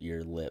your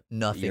lip.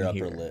 Nothing your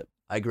here. upper lip.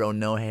 I grow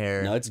no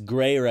hair. No, it's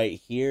gray right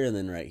here and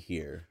then right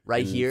here.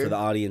 Right and here. For the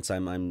audience,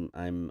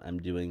 I'm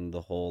doing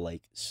the whole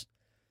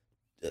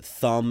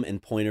thumb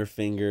and pointer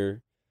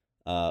finger,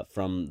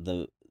 from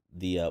the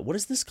what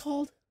is this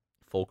called?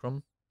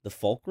 Fulcrum. The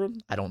fulcrum.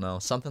 I don't know,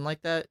 something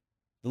like that.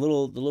 The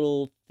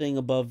little thing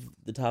above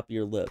the top of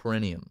your lip.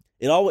 Perineum.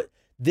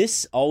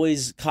 This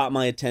always caught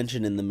my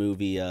attention in the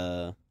movie.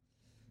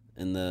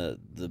 In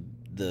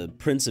the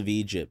Prince of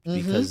Egypt,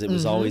 because it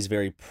was always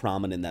very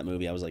prominent in that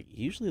movie. I was like,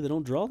 usually they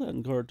don't draw that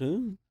in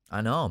cartoon.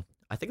 I know.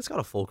 I think it's got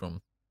a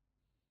fulcrum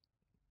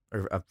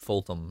or a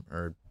fultum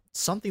or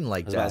something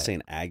like that. I was about to say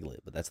an aglet,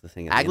 but that's the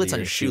thing. Aglet's on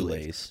your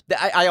shoelace.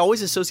 I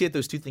always associate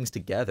those two things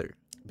together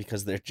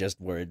because they're just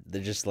They're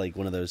just like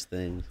one of those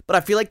things. But I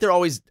feel like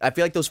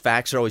those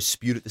facts are always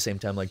spewed at the same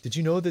time. Like, did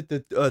you know that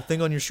the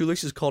thing on your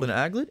shoelace is called an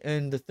aglet,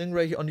 and the thing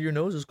right here under your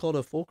nose is called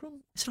a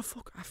fulcrum? Is it a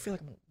fulcrum? I feel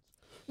like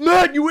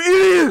Matt, you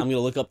idiot! I'm gonna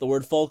look up the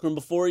word fulcrum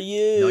before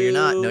you. No, you're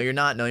not. No, you're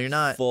not. No, you're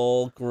not.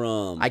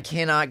 Fulcrum. I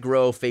cannot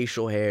grow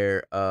facial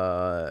hair.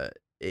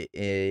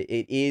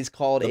 It is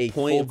called the a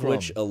point fulcrum. of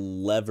which a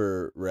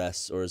lever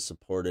rests or is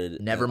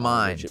supported. Never and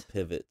mind. On which it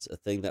pivots. A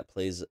thing that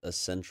plays a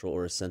central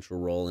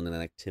role in an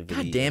activity.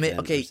 God damn it! event,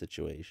 Okay. or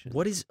situation.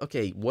 What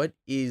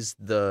is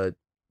the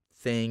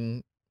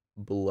thing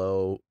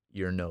below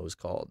your nose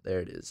called?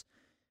 There it is.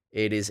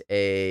 It is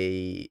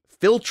a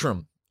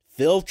philtrum.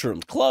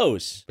 Philtrum.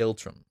 Close.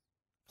 Philtrum.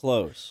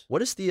 Close.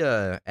 What is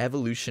the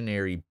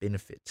evolutionary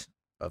benefit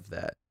of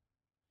that?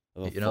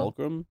 Of a You know?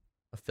 fulcrum?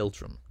 A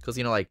philtrum? Because,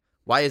 like,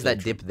 why is that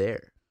Philtrum. dip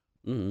there?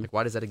 Mm-hmm. Like,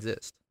 why does that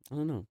exist? I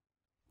don't know.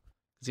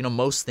 Because,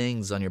 most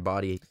things on your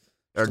body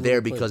are Just a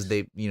there little because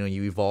place. they,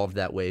 you evolved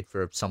that way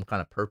for some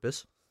kind of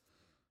purpose.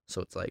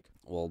 So it's like,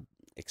 Well,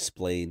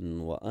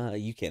 explain what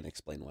you can't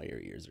explain why your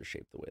ears are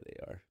shaped the way they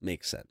are.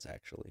 Makes sense,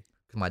 actually.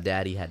 'cause my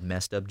daddy had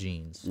messed up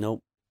genes.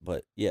 Nope.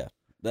 But yeah.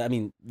 I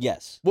mean,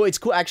 yes. Well, it's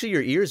cool. Actually,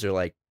 your ears are,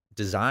 like,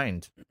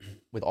 designed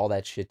with all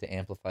that shit to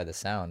amplify the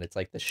sound. It's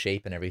like the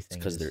shape and everything.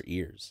 Because is- they're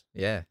ears.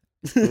 Yeah.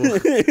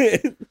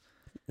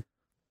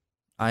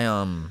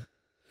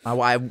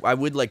 I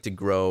would like to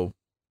grow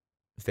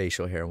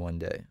facial hair one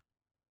day.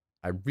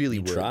 I really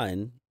You would.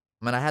 trying.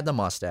 I mean, I had the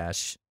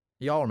mustache.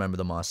 Y'all remember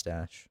the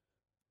mustache?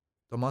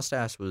 The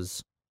mustache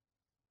was,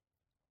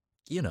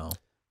 You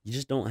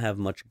just don't have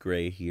much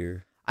gray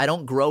here. I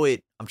don't grow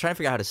it. I'm trying to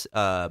figure out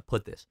how to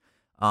put this.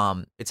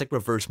 It's like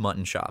reverse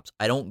mutton chops.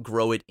 I don't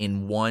grow it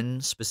in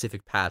one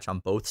specific patch on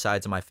both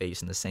sides of my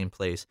face in the same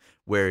place,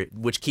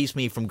 which keeps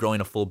me from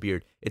growing a full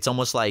beard. It's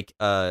almost like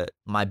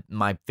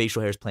my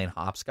facial hair is playing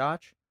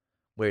hopscotch,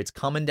 where it's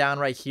coming down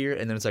right here,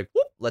 and then it's like,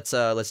 whoop, let's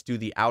do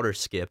the outer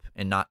skip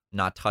and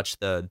not touch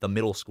the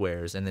middle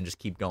squares, and then just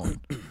keep going.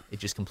 It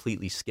just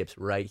completely skips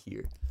right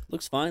here.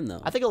 Looks fine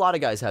though. I think a lot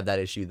of guys have that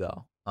issue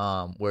though,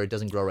 where it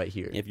doesn't grow right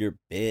here. If you're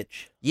a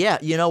bitch. Yeah,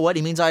 you know what?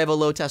 It means I have a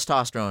low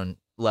testosterone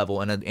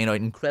level and an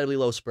incredibly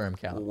low sperm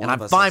count, and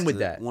I'm fine with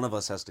that. One of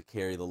us has to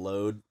carry the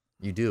load.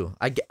 You do.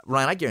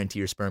 Ryan, I guarantee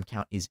your sperm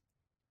count is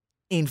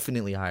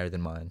infinitely higher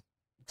than mine.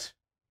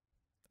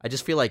 I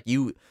just feel like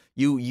you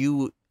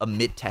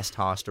emit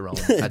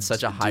testosterone at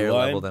such a Do higher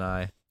I? level than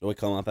I. Do I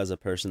come up as a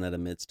person that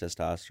emits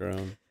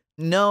testosterone?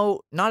 No,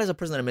 not as a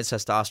person that emits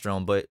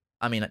testosterone, but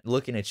I mean,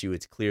 looking at you,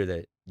 it's clear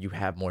that you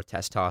have more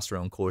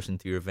testosterone coursing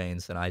through your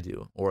veins than I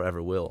do, or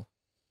ever will.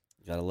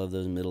 Gotta love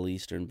those Middle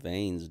Eastern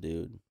veins,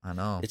 dude. I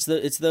know. It's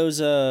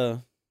those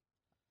I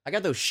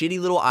got those shitty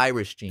little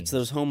Irish genes. it's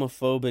those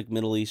homophobic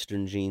Middle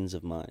Eastern genes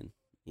of mine.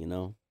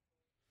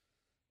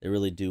 They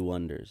really do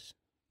wonders.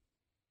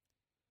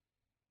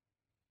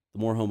 The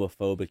more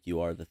homophobic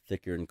you are, the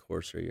thicker and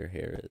coarser your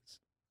hair is.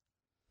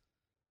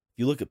 If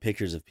you look at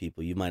pictures of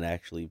people, you might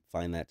actually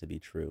find that to be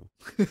true.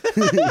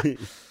 If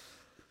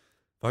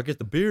I get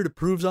the beard, it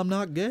proves I'm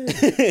not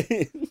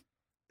gay.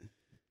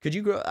 Could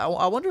you grow?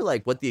 I wonder,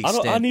 like, what the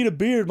extent. need a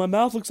beard. My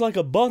mouth looks like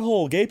a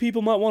butthole. Gay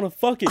people might want to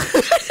fuck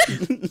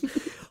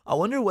it. I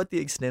wonder what the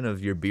extent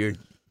of your beard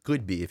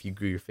could be if you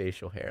grew your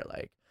facial hair.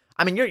 Like,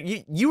 I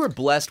mean, you were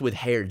blessed with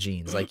hair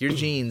genes. Like, your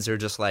genes are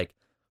just like,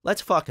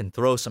 let's fucking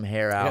throw some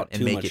hair I got out and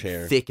too make much it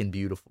hair. thick and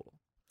beautiful.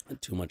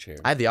 Too much hair.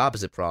 I have the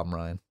opposite problem,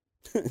 Ryan.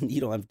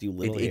 You don't have to do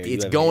little hair. You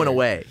It's have going hair.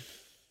 away.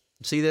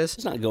 See this?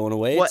 It's not going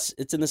away. What?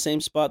 It's in the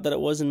same spot that it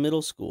was in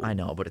middle school. I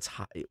know, but it's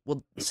high.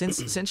 Well,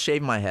 since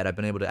shaving my head, I've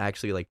been able to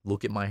actually, like,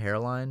 look at my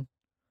hairline.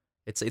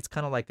 It's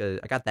kind of like I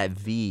got that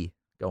V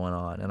going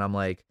on, and I'm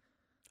like,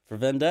 For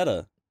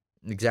Vendetta.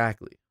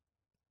 exactly,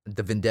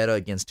 the vendetta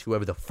against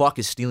whoever the fuck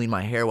is stealing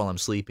my hair while I'm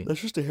sleeping.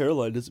 That's just a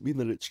hairline. Doesn't mean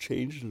that it's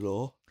changed at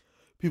all.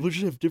 People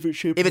just have different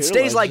shaped. If it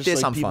stays hairlines, like just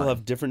this, I'm people fine.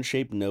 have different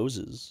shaped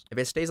noses. If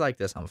it stays like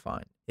this, I'm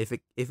fine. If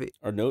it,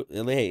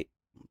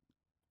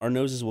 Our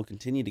noses will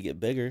continue to get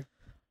bigger.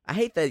 I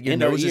hate that your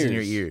And our nose is in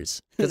your ears.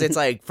 ears, because it's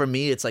like, for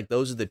me, it's like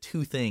those are the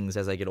two things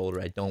as I get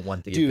older I don't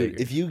want to get Dude,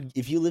 bigger.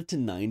 if you live to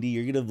 90,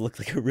 you're gonna look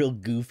like a real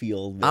goofy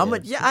old man. I'm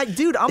gonna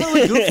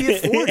look goofy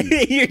at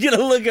 40, You're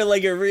gonna look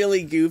like a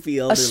really goofy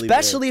elderly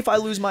especially if I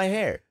lose my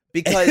hair,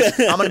 because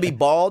I'm gonna be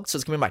bald, so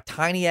it's gonna be my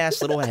tiny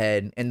ass little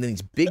head, and then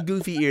these big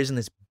goofy ears and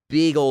this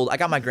big old. I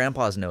got my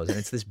grandpa's nose, and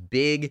it's this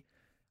big.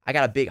 I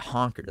got a big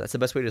honker. That's the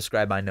best way to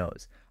describe my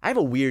nose. I have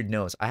a weird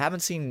nose. I haven't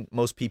seen a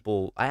lot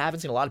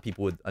of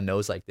people with a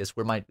nose like this,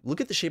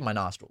 look at the shape of my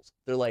nostrils.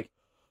 They're like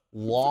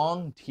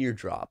long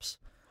teardrops.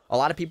 A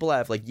lot of people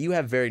have, like, you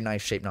have very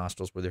nice shaped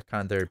nostrils where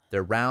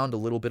they're round, a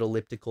little bit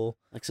elliptical.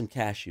 Like some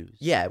cashews.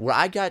 Yeah, where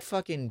I got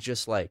fucking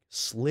just like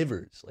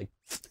slivers. Like,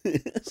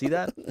 see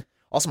that?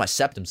 Also, my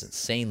septum's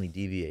insanely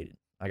deviated.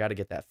 I got to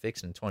get that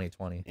fixed in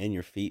 2020. And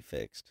your feet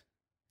fixed.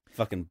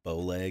 Fucking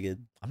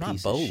bow-legged. I'm not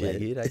piece of shit.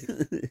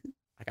 bow-legged.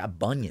 I got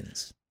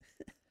bunions.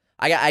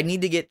 I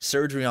need to get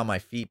surgery on my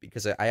feet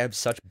because I have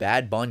such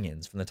bad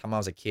bunions from the time I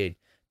was a kid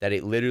that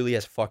it literally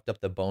has fucked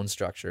up the bone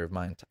structure of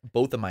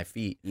both of my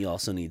feet. You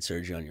also need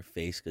surgery on your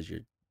face because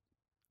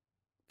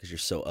you're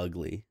so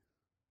ugly.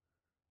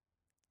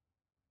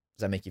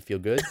 Does that make you feel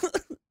good?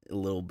 A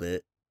little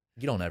bit.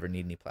 You don't ever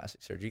need any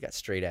plastic surgery. You got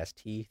straight ass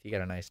teeth. You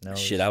got a nice nose.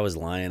 Shit, I was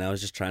lying. I was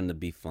just trying to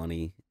be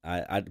funny.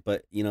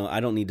 But I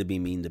don't need to be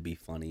mean to be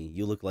funny.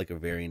 You look like a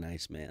very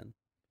nice man.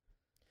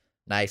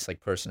 Nice, like,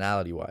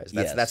 personality wise.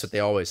 That's Yes. what they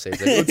always say.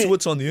 It's like,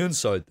 what's on the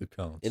inside that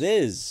counts. It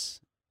is.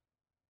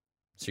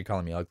 So you're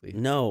calling me ugly?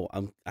 No,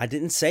 I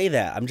didn't say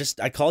that.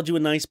 I called you a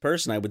nice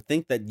person. I would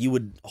think that you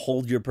would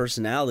hold your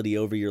personality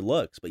over your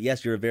looks. But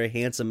yes, you're a very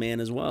handsome man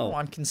as well. Oh,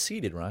 I'm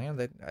conceited, Ryan.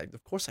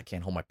 Of course I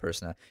can't hold my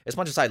personality. As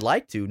much as I'd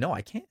like to, no,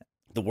 I can't.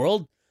 The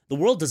world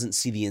doesn't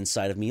see the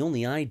inside of me.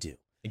 Only I do.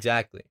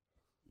 Exactly.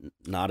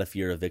 not if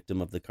you're a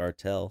victim of the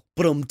cartel.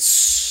 Womp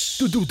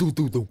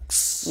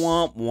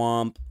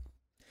womp.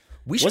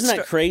 Wasn't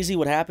that crazy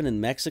what happened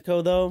in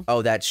Mexico though?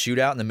 Oh, that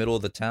shootout in the middle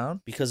of the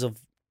town? Because of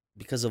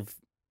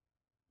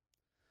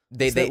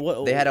They had El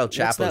what's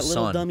that Chapo's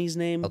little son. dummy's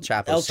name? El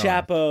Chapo's El son.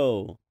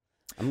 Chapo.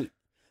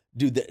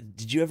 Dude,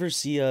 did you ever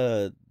see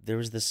there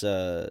was this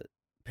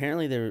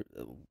apparently there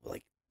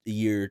like a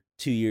year,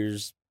 2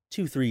 years,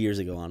 3 years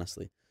ago,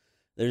 honestly.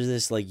 There's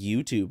this like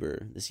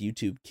YouTuber, this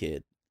YouTube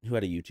kid who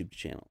had a YouTube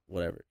channel,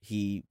 whatever.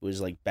 He was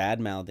like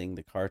bad-mouthing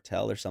the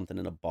cartel or something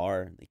in a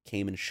bar, and they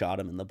came and shot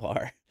him in the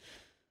bar.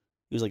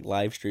 He was like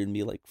live streaming,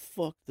 be like,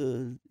 "Fuck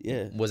the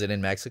yeah." Was it in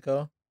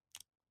Mexico?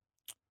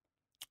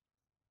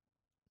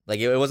 Like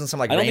it wasn't some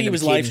like I don't think he random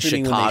was kid live in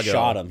streaming Chicago. when they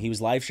shot him. He was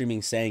live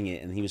streaming saying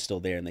it, and he was still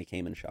there, and they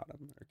came and shot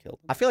him or killed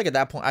him. I feel like at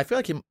that point,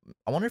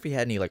 I wonder if he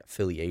had any like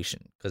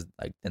affiliation, because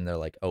like then they're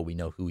like, oh, we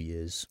know who he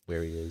is,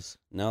 where he is.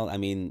 No, I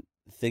mean,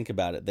 think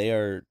about it. They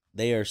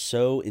are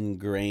so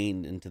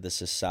ingrained into the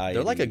society.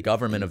 They're like a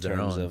government in of their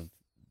terms own. of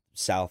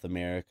South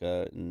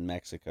America and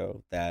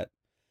Mexico that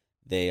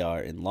they are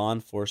in law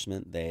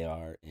enforcement. They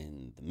are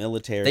in the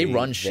military. They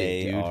run shit,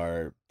 They dude.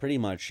 are pretty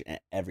much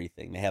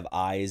everything. They have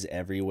eyes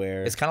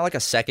everywhere. It's kind of like a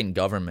second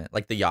government,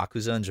 like the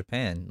Yakuza in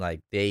Japan. Like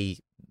they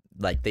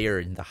are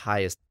in the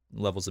highest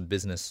levels of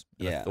business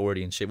and Yeah.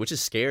 authority and shit, which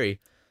is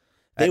scary.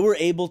 They were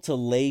able to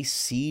lay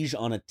siege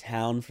on a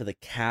town for the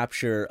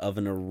capture of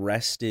an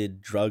arrested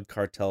drug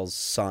cartel's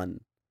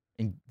son.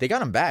 And they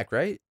got him back,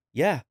 right?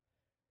 Yeah.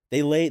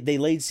 They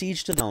laid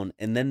siege to the town,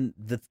 and then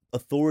the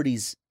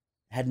authorities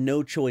had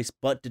no choice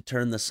but to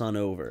turn the son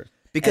over.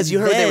 Because And you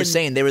heard they were then-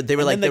 saying they were And like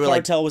then they the were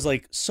like cartel was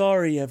like,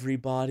 "Sorry,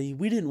 everybody,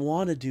 we didn't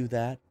want to do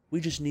that.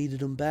 We just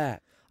needed him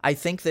back." I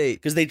think they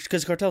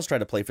Because cartels try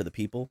to play for the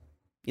people,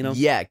 you know.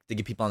 yeah, to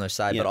get people on their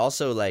side, Yeah. but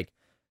also like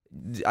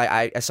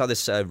I saw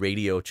this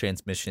radio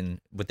transmission,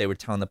 but they were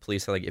telling the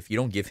police like, if you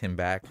don't give him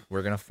back,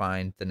 we're gonna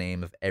find the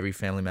name of every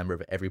family member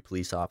of every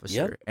police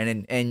officer.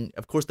 Yep. And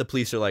of course the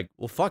police are like,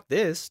 well, fuck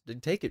this,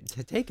 take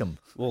him.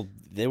 Well,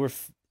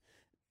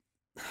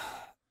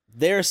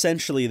 they're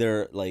essentially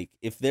like,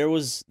 if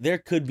there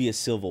could be a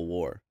civil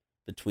war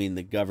between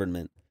the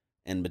government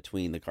and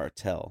between the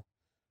cartel.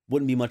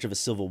 Wouldn't be much of a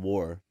civil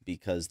war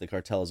because the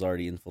cartel has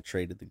already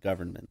infiltrated the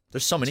government.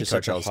 There's so many to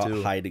such a cartels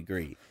too. high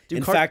degree. Dude,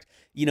 In fact,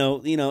 you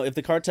know, if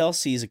the cartel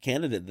sees a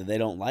candidate that they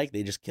don't like,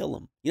 they just kill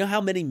him. You know how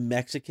many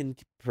Mexican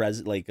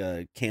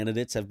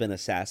candidates have been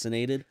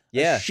assassinated?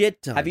 Yeah. A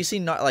shit ton. Have you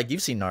seen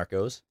you've seen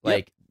Narcos? Yep.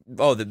 Like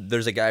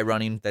there's a guy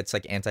running that's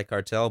like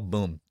anti-cartel,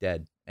 boom,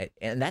 dead.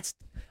 And that's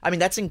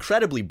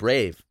incredibly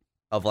brave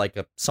of like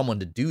someone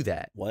to do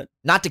that. What?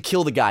 Not to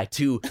kill the guy,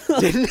 no.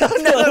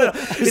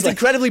 It's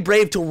incredibly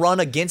brave to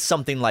run against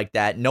something like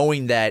that,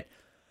 knowing that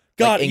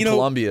God, in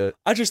Colombia.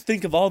 I just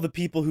think of all the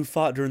people who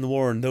fought during the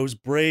war and those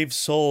brave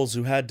souls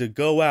who had to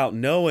go out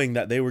knowing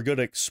that they were going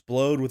to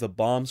explode with a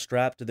bomb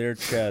strapped to their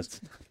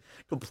chest.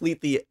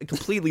 completely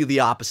the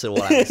opposite of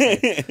what I was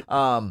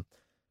saying.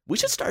 We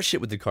should start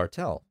shit with the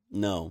cartel.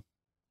 No.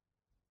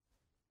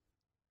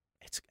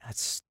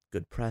 That's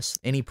good press.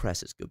 Any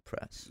press is good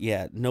press.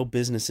 Yeah, no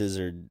businesses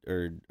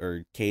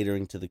are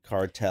catering to the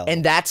cartel.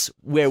 And that's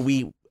where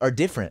we are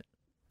different.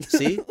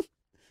 See?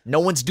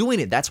 No one's doing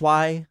it. That's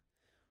why.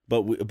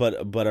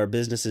 But our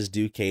businesses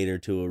do cater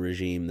to a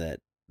regime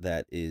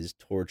that is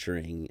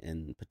torturing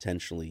and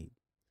potentially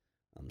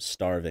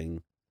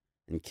starving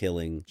and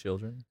killing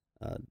Children.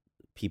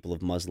 people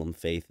of Muslim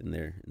faith in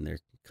their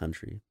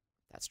country.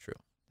 That's true.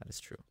 That is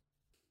true.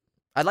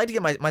 I'd like to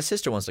get my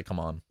sister wants to come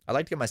on. I'd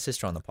like to get my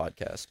sister on the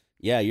podcast.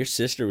 Yeah, your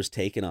sister was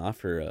taking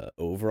off her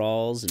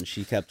overalls, and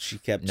she kept.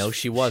 No,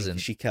 she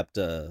wasn't. She kept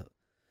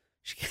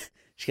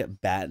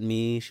batting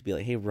me. She'd be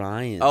like, "Hey,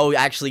 Ryan." Oh,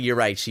 actually, you're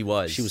right. She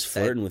was. She was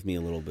flirting with me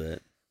a little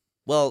bit.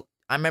 Well,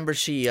 I remember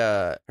she.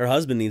 Her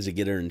husband needs to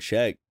get her in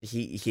check.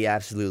 He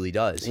absolutely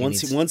does.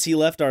 Once he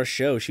left our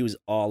show, she was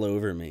all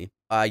over me.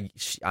 I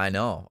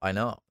know.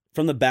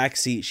 From the back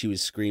seat, she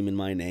was screaming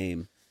my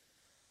name.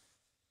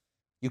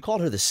 You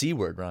called her the C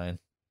word, Ryan.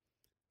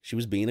 She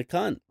was being a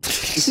cunt.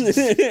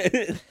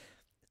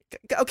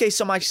 Okay,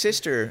 so my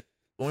sister,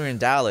 when we were in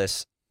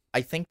Dallas,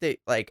 I think that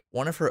like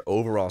one of her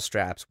overall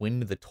straps went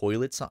into the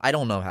toilet. I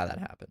don't know how that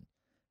happened,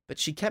 but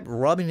she kept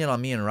rubbing it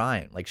on me and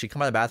Ryan. Like she'd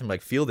come out of the bathroom,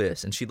 like, feel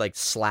this, and she'd like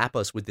slap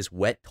us with this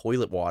wet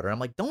toilet water. I'm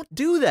like, don't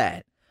do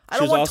that. I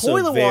don't want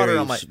toilet water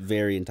on my.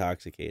 Very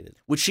intoxicated.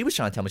 Which she was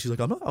trying to tell me. She's like,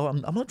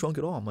 I'm not drunk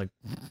at all. I'm like,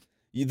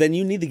 Then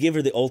you need to give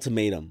her the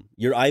ultimatum.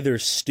 You're either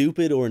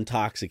stupid or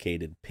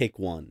intoxicated. Pick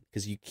one,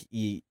 because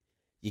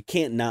you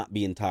can't not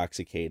be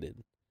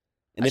intoxicated.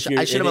 And I should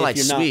have been like,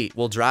 sweet,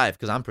 we'll drive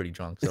because I'm pretty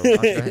drunk. So I'll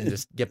go ahead and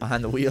just get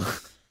behind the wheel.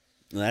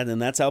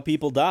 And that's how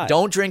people die.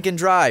 Don't drink and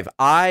drive.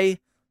 I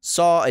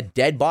saw a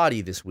dead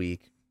body this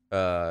week.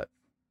 I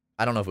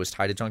don't know if it was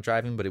tied to drunk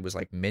driving, but it was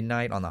like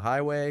midnight on the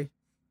highway.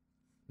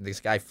 This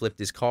guy flipped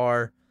his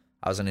car.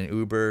 I was in an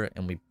Uber,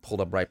 and we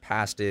pulled up right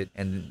past it,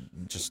 and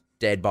just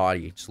dead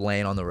body, just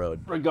laying on the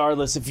road.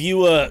 Regardless, if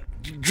you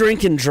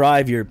drink and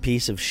drive, you're a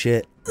piece of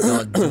shit.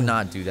 No, do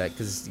not do that,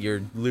 because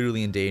you're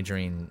literally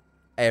endangering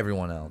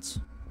everyone else.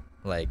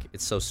 Like,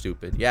 it's so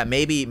stupid. Yeah,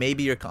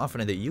 maybe you're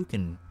confident that you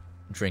can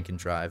drink and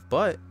drive,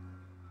 but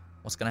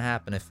what's gonna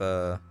happen if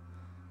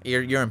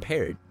you're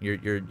impaired?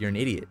 You're an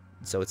idiot.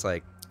 So it's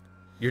like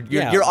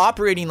you're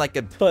operating like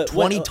a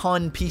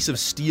 20-ton piece of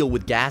steel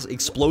with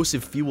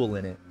explosive fuel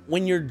in it.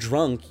 When you're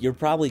drunk, you're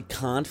probably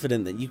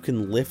confident that you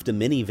can lift a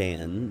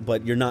minivan,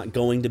 but you're not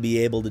going to be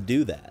able to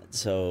do that.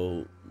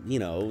 So,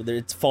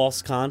 it's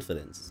false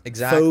confidence.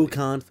 Exactly. Faux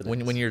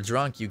confidence. When you're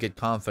drunk, you get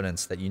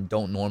confidence that you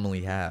don't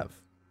normally have.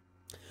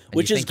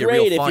 Which is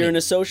great if you're in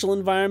a social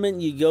environment,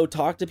 you go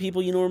talk to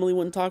people you normally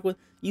wouldn't talk with.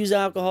 Use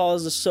alcohol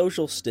as a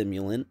social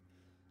stimulant,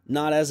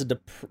 not as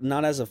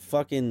a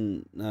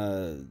fucking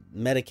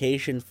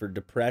medication for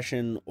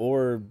depression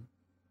or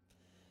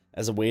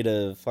as a way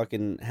to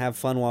fucking have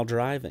fun while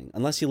driving.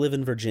 Unless you live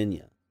in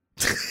Virginia.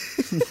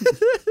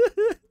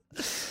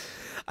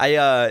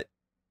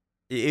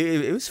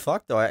 It was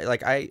fucked though. I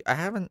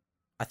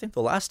think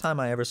the last time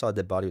I ever saw a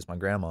dead body was my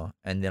grandma,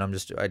 and then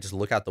I just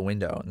look out the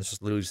window and it's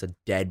just literally just a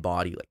dead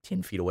body like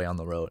 10 feet away on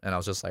the road, and I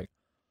was just like,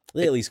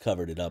 they at least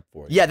covered it up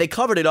for you. Yeah, they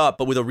covered it up,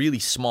 but with a really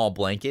small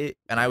blanket,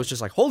 and I was just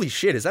like, holy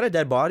shit, is that a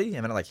dead body?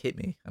 And then it like hit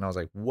me, and I was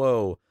like,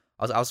 whoa.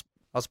 I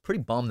was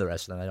pretty bummed the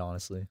rest of the night,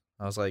 honestly.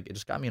 I was like, it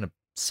just got me in a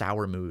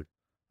sour mood.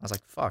 I was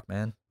like, fuck,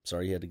 man.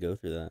 Sorry you had to go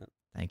through that.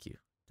 Thank you,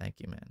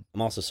 man.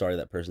 I'm also sorry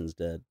that person's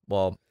dead.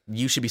 Well,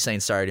 you should be saying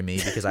sorry to me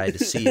because I had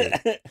to see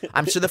it.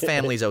 I'm sure the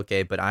family's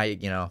okay, but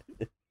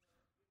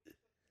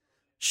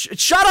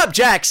shut up,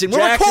 Jackson.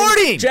 We're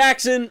recording.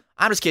 Jackson.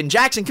 I'm just kidding.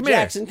 Jackson, come here.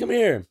 Jackson, come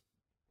here.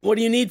 What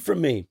do you need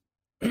from me?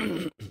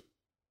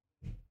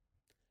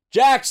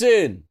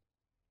 Jackson.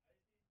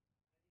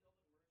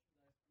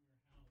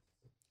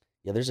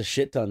 Yeah, there's a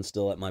shit ton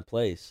still at my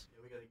place. Yeah,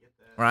 we gotta get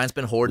that. Ryan's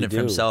been hoarding We it for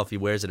do. himself. He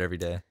wears it every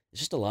day. It's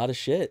just a lot of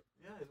shit.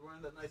 Yeah, he's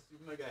wearing that nice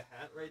Super Mega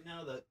hat right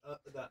now. That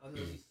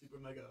unreleased Super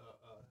Mega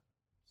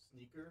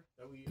sneaker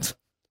that we.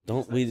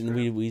 Don't Is that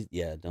true? we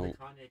yeah, don't. The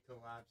Kanye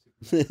collab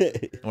Super Mega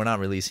sneaker. We're not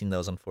releasing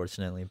those,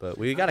 unfortunately, but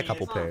we got a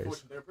couple it's not pairs.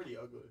 unfortunate, they're pretty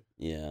ugly.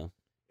 Yeah.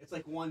 It's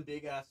like one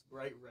big ass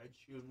bright red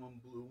shoe and one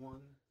blue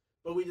one.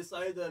 But we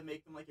decided to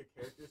make them like a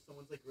character.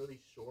 Someone's like really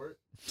short.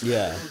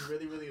 Yeah. Someone's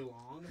really, really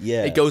long.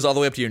 Yeah. It goes all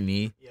the way up to your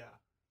knee. Yeah.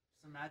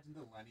 Just imagine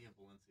the Lenny of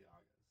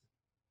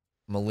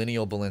Balenciagas.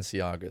 Millennial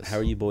Balenciagas. How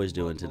are you boys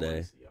doing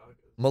today?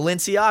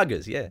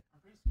 Balenciagas, yeah. I'm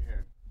pretty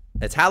scared.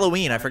 It's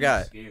Halloween. I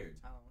forgot. Scared.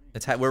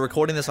 It's Halloween. We're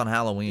recording this on There's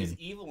Halloween.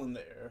 evil in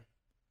the air.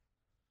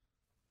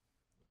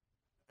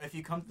 If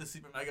you come to the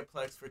Super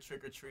Megaplex for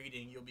trick or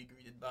treating, you'll be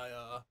greeted by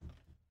the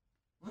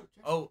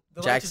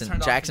light just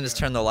turned off Jackson in has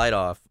here. turned the light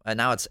off, and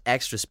now it's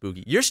extra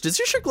spooky. Does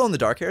your shirt glow in the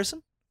dark,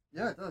 Harrison?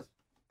 Yeah, it does.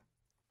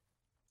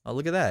 Oh,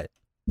 look at that.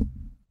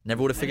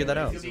 Never would have figured that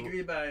out. You'll be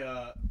greeted by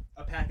a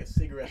pack of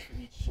cigarettes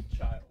for each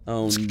child.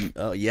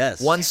 Oh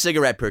yes. One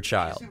cigarette per A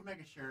child. Super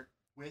Mega shirt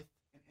with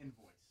an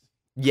invoice.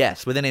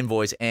 Yes, with an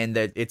invoice, and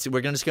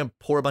we're just gonna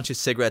pour a bunch of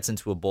cigarettes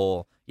into a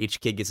bowl.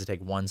 Each kid gets to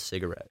take one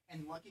cigarette.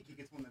 And Lucky Kid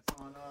gets one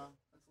that's on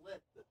that's lit.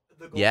 The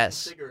golden Yes.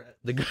 cigarette.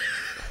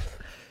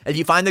 If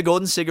you find the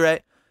golden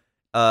cigarette,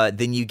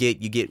 then you get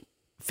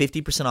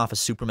 50% off a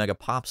Super Mega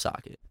Pop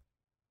Socket.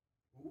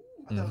 Ooh,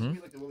 I thought it was gonna be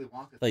like the Willy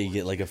Wonka. Thought you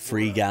get like a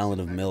free gallon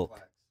of milk.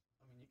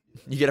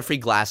 You get a free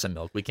glass of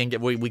milk. We can't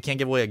give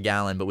away a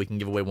gallon, but we can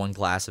give away one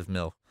glass of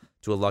milk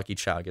to a lucky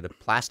child. Get a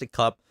plastic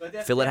cup,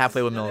 fill it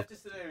halfway with They milk. have to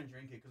sit there and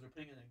drink it because we're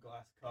putting it in a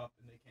glass cup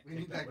and they can't. We take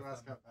need that with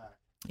glass them. cup back.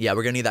 Yeah,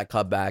 we're gonna need that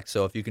cup back.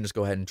 So if you can just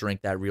go ahead and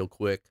drink that real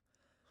quick.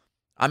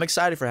 I'm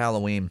excited for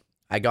Halloween.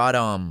 I got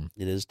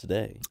It is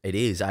today. It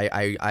is.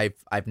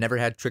 I've never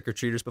had trick or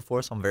treaters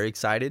before, so I'm very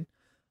excited.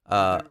 You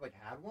ever,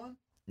 had one?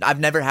 I've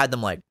never had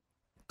them like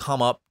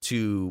come up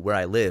to where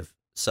I live,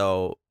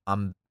 so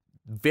I'm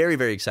very,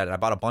 very excited. I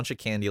bought a bunch of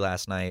candy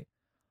last night.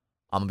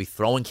 I'm gonna be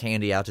throwing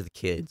candy out to the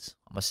kids.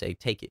 I'm gonna say,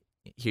 take it.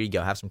 Here you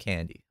go. Have some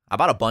candy. I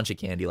bought a bunch of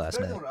candy last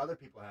Better than night. what other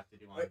people have to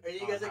do. Are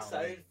you on guys Halloween.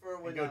 excited for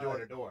when We go door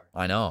to door?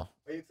 I know.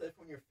 Are you excited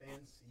for when your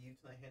fans see you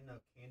tonight handing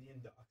out candy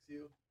and dox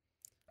you?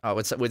 Oh,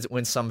 it's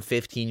when some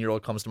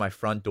 15-year-old comes to my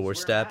front Wear a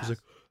doorstep, he's like,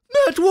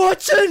 mask. Matt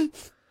Watson,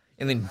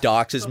 and then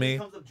doxes Somebody me.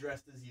 comes up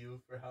dressed as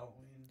you for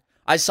Halloween.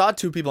 I saw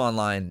 2 people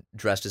online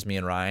dressed as me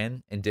and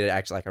Ryan and did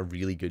actually like a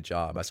really good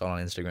job. I saw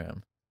it on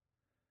Instagram.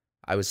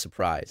 I was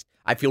surprised.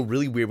 I feel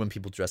really weird when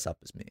people dress up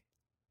as me.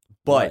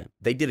 But Why?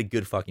 they did a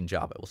good fucking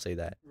job, I will say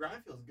that.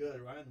 Ryan feels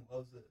good. Ryan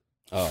loves it.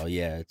 Oh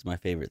yeah, it's my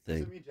favorite So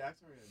thing. me and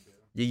Jackson were gonna do.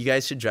 You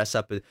guys should dress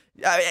up as...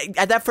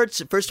 At that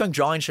first drunk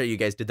drawing show you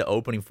guys did the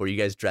opening for, you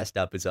guys dressed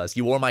up as us.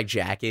 You wore my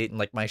jacket and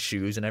like my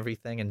shoes and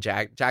everything. And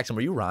Jackson,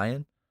 were you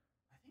Ryan?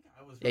 I think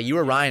I was. Yeah, you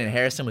were Ryan and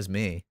Harrison was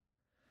me.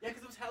 Yeah,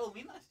 because it was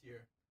Halloween last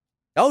year.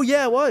 Oh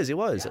yeah, it was. It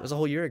was. Yeah. It was a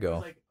whole year It ago.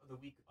 was like the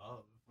week of.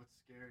 What's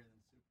scarier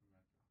than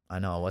Superman? I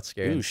know. What's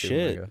scary? Ooh, in Super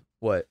shit. Mega?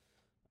 What?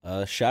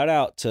 Shout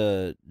out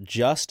to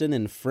Justin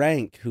and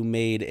Frank who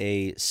made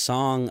a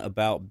song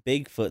about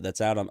Bigfoot that's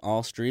out on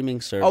all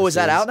streaming services. Oh, is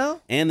that out now?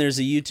 And there's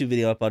a YouTube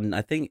video up on,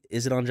 I think,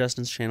 is it on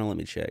Justin's channel? Let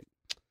me check.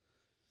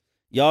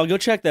 Y'all go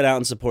check that out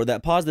and support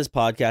that. Pause this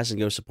podcast and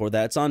go support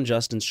that. It's on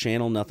Justin's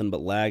channel, Nothing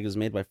But Lag. It was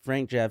made by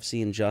Frank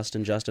Javsey and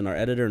Justin. Justin, our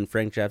editor, and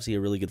Frank Javsey,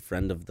 a really good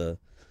friend of the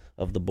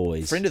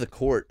boys. Friend of the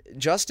court.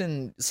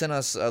 Justin sent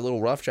us a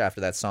little rough draft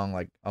of that song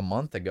like a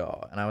month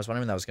ago, and I was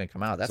wondering when that was going to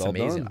come out. That's It's all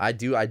amazing. done.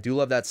 I do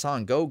love that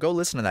song. Go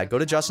listen to that. Go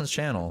to Justin's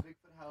channel.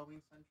 Bigfoot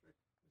Halloween centric.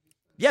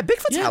 Yeah,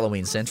 Bigfoot's Yeah.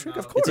 Halloween centric,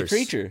 of course. It's a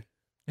creature.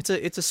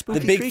 It's a spooky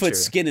The Bigfoot creature.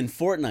 skin in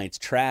Fortnite's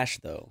trash,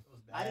 though.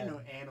 I didn't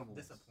know animals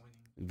Disappointing.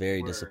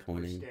 Very were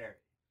disappointing. scary.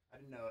 I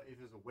didn't know if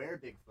it was a were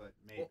Bigfoot,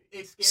 maybe. Well,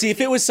 it's scary See,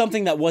 if it was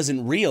something that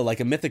wasn't real, like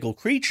a mythical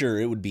creature,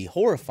 it would be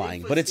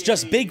horrifying. But it's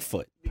just scary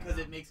Bigfoot. because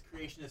it makes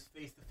creationists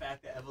face the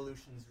fact that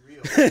evolution's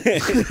real.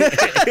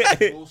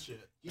 Bullshit.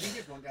 Do you think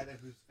there's one guy that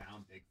who's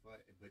found Bigfoot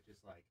but just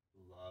like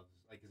loves,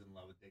 like is in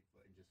love with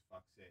Bigfoot and just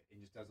fucks it and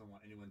just doesn't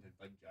want anyone to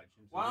like judge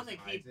him? So Well, I he don't think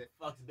just he hides it?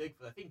 fucks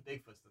Bigfoot. I think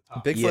Bigfoot's the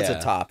top. Bigfoot's Yeah.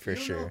 a top for You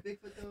don't know sure.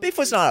 Bigfoot, though?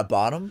 Bigfoot's not a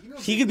bottom. You know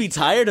He could be Bigfoot's-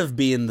 tired of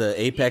being the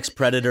apex Even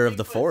predator of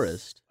the Bigfoot's,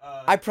 forest.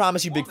 I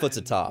promise you, woman, Bigfoot's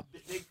a top.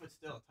 Bigfoot's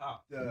still a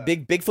top. The-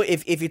 Bigfoot.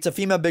 If it's a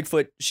female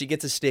Bigfoot, she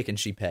gets a stick and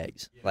she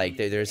pegs. Yeah, Like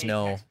the there's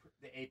no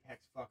apex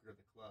fucker of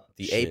the club.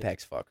 the Shit.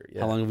 apex fucker.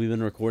 Yeah. How long have we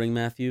been recording,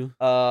 Matthew?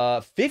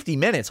 50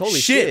 minutes. Holy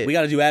shit. We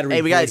got to do ad reads.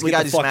 Hey, we gotta- boys. we Get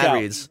gotta the do some fuck ad out.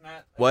 reads.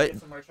 Matt, What? Get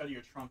some merch out of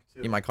your trunk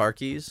too. Need my car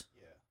keys?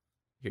 Yeah.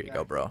 Here you Yeah,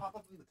 go, bro. Pop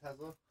up in the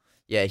Tesla.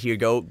 Yeah, here you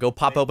go. Go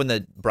pop open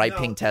the bright No,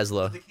 pink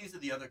Tesla. The keys of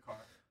the other car.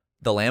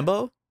 The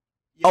Lambo?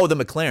 Yeah. Oh, the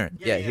McLaren.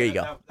 Yeah, here you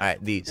go. that- All right,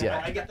 that's- these. yeah,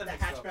 Yeah, I get the them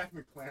mixed up. hatchback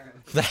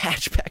McLaren. the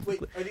hatchback.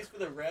 Wait, are these for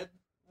the red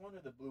one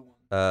or the blue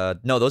one?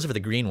 No, those are for the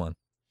green one.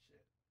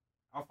 Shit.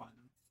 I'll find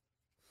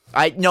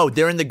them. No,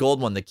 they're in the gold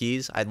one. The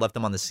keys. I left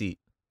them on the seat.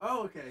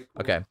 Oh, okay.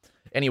 Cool. Okay.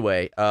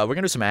 Anyway, we're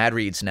gonna do some ad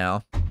reads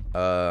now,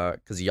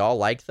 cause y'all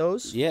like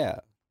those. Yeah.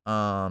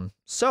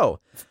 So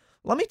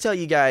let me tell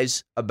you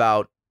guys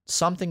about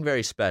something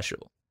very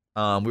special.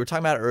 We were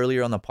talking about it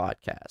earlier on the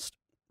podcast,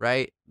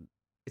 right?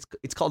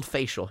 It's called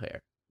facial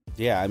hair.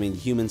 Yeah, I mean,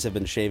 humans have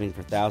been shaving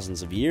for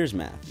thousands of years,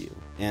 Matthew.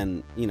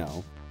 And, you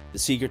know, the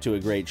secret to a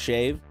great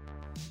shave,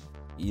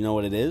 you know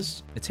what it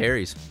is? It's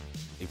Harry's.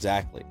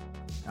 Exactly.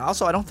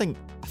 Also, I think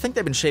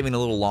they've been shaving a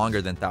little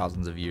longer than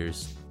thousands of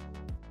years.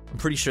 I'm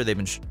pretty sure they've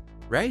been,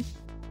 right?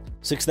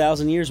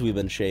 6,000 years we've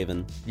been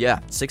shaving. Yeah,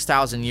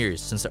 6,000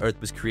 years since the Earth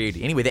was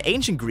created. Anyway, the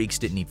ancient Greeks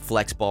didn't need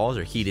flex balls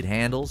or heated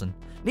handles, and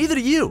neither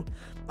do you.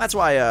 That's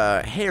why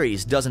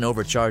Harry's doesn't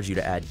overcharge you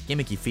to add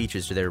gimmicky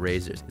features to their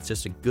razors. It's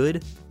just a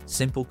good,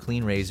 simple,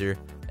 clean razor.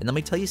 And let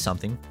me tell you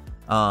something.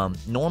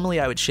 Normally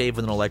I would shave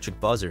with an electric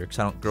buzzer because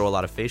I don't grow a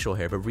lot of facial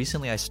hair. But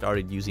recently I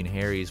started using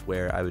Harry's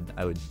where I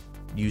would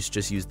use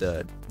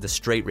the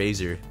straight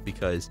razor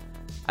because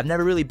I've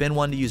never really been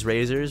one to use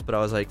razors. But I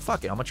was like,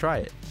 fuck it, I'm gonna try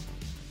it.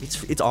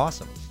 It's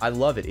awesome. I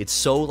love it. It's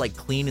so like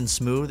clean and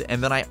smooth.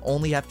 And then I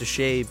only have to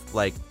shave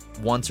like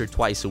once or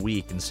twice a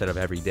week instead of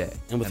every day.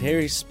 And with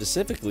Harry's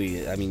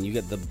specifically, I mean, you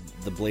get the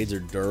blades are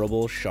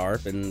durable,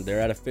 sharp, and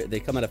they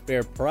come at a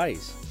fair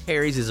price.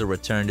 Harry's is a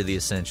return to the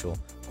essential.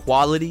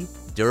 Quality,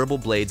 durable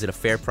blades at a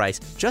fair price,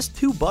 just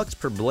 $2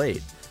 per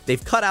blade.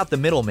 They've cut out the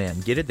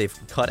middleman. Get it? They've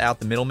cut out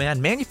the middleman.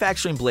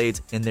 Manufacturing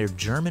blades in their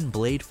German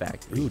blade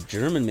factory. Ooh,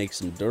 German makes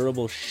some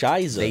durable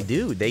Scheiße.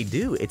 They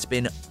do. It's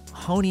been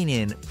honing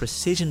in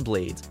precision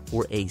blades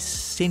for a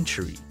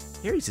century.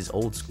 Harry's is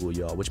old school,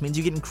 y'all, which means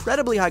you get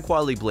incredibly high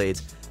quality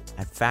blades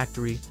at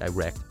factory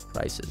direct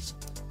prices.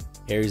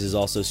 Harry's is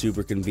also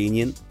super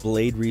convenient.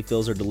 Blade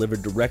refills are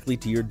delivered directly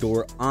to your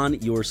door on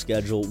your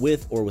schedule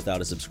with or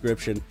without a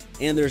subscription,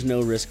 and there's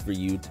no risk for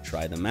you to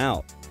try them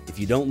out. If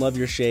you don't love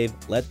your shave,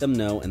 let them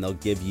know and they'll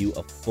give you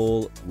a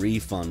full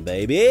refund,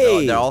 baby.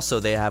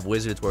 They have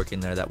wizards working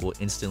there that will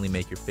instantly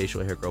make your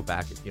facial hair grow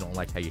back if you don't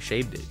like how you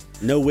shaved it.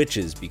 No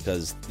witches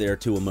because they're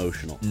too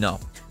emotional. No.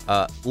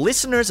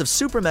 Listeners of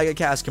Super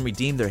Megacast can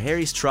redeem their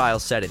Harry's trial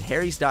set at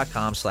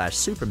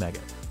harrys.com/supermega.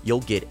 You'll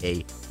get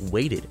a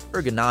weighted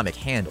ergonomic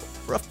handle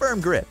for a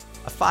firm grip,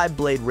 a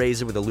 5-blade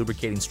razor with a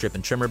lubricating strip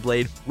and trimmer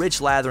blade,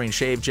 rich lathering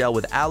shave gel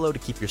with aloe to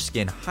keep your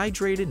skin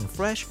hydrated and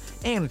fresh,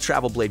 and a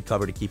travel blade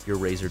cover to keep your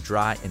razor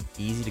dry and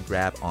easy to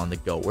grab on the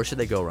go. Where should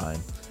they go,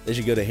 Ryan? They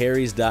should go to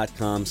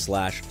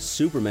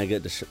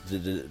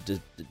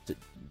harrys.com/supermega.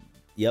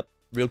 Yep.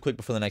 Real quick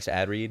before the next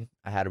ad read,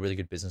 I had a really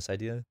good business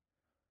idea.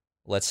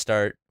 Let's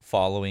start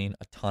following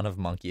a ton of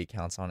monkey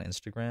accounts on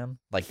Instagram,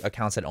 like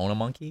accounts that own a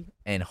monkey,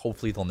 and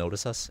hopefully they'll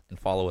notice us and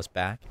follow us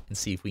back and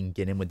see if we can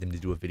get in with them to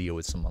do a video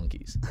with some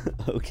monkeys.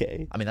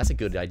 Okay. I mean, that's a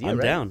good idea, I'm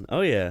right? down.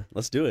 Oh, yeah.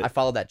 Let's do it. I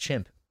followed that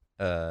chimp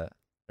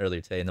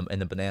earlier today in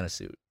the banana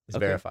suit. It's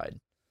Okay. verified.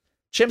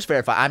 Chimp's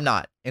verified. I'm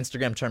not.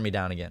 Instagram turned me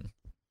down again.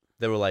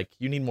 They were like,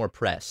 you need more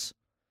press.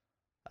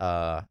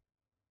 I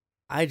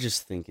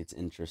just think it's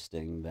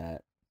interesting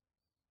that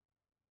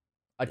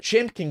A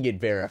chimp can get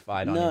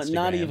verified on Instagram.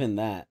 not even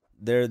that.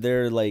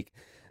 They're like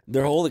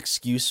their whole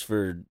excuse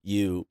for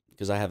you,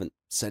 because I haven't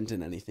sent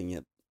in anything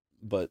yet,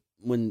 but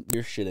when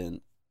your shit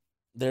in,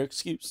 their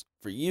excuse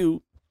for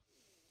you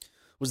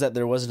was that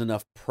there wasn't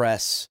enough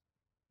press.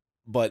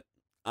 But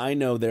I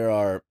know there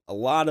are a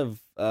lot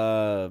of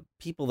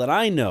people that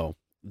I know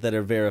that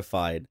are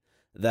verified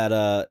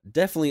that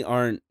definitely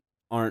aren't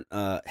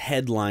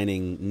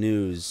headlining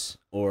news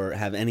or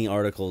have any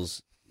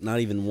articles, not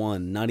even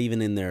one, not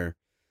even in their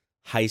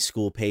high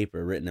school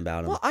paper written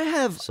about them. Well,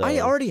 I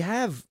already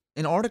have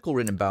an article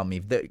written about me.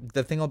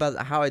 The thing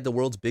about how I had the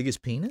world's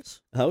biggest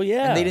penis. Oh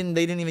yeah, And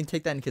they didn't even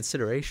take that into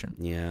consideration.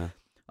 Yeah. It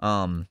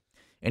was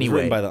Anyway,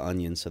 written by the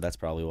Onion, so that's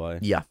probably why.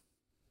 yeah.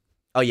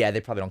 Oh yeah, they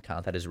probably don't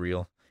count that as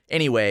real.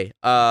 Anyway,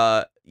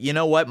 you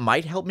know what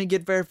might help me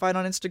get verified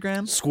on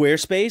Instagram?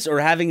 Squarespace, or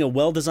having a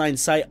well-designed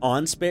site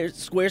on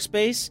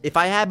Squarespace If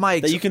I had my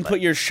that you can put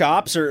your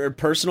shops or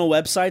personal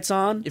websites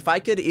on. if I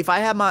could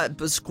have my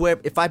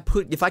if I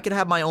could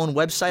have my own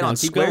website No, on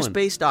keep going.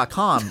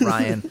 squarespace.com,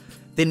 Ryan,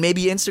 then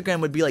maybe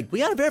Instagram would be like, we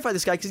got to verify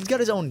this guy because he's got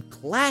his own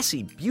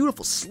classy,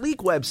 beautiful, sleek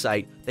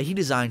website that he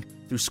designed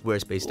through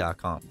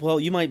squarespace.com. Well,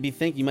 you might be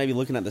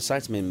looking at the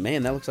sites,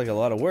 man, that looks like a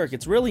lot of work.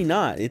 It's really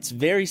not. It's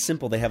very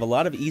simple. They have a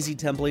lot of easy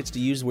templates to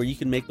use where you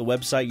can make the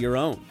website your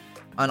own.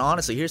 And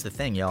honestly, here's the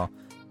thing, y'all.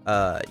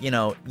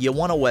 You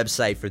want a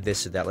website for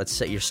this or that. Let's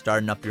say you're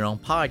starting up your own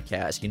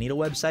podcast. You need a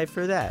website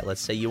for that. Let's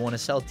say you want to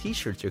sell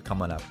t-shirts you're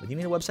coming up with. You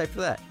need a website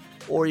for that.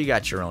 Or you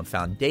got your own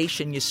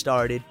foundation you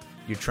started.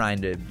 You're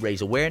trying to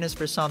raise awareness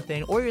for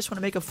something. Or you just want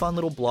to make a fun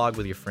little blog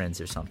with your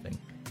friends or something.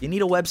 You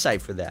need a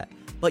website for that.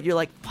 But you're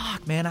like,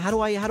 fuck, man, how do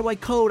I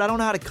code? I don't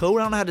know how to code.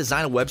 I don't know how to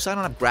design a website. I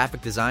don't have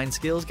graphic design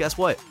skills. Guess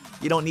what?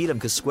 You don't need them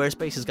because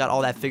Squarespace has got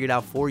all that figured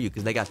out for you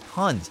because they got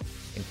tons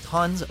and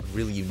tons of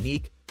really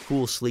unique,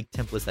 cool, sleek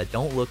templates that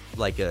don't look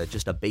like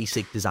just a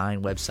basic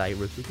design website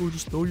where it's like, oh,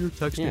 just throw your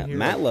text Yeah, in here.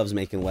 Matt loves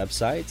making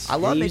websites. I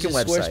love He making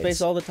uses websites.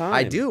 Squarespace all the time.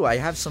 I do. I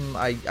have some.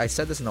 I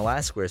said this in the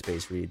last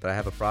Squarespace read, but I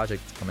have a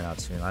project coming out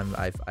soon.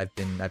 I've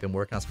been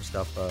working on some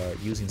stuff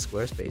using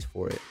Squarespace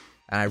for it,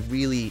 and I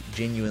really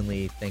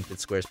genuinely think that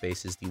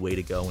Squarespace is the way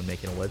to go when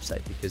making a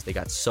website because they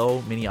got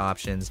so many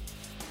options,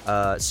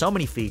 so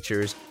many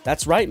features.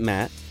 That's right,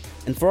 Matt.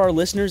 And for our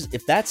listeners,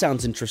 if that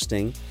sounds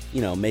interesting,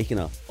 making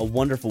a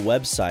wonderful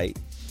website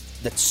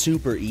that's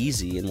super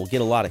easy and will get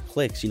a lot of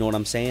clicks, you know what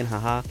I'm saying?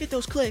 Haha. Get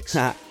those clicks.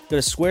 Go to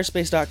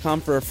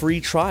squarespace.com for a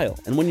free trial.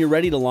 And when you're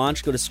ready to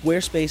launch, go to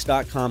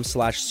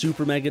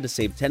squarespace.com/supermega to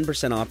save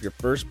 10% off your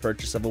first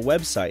purchase of a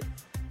website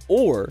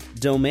or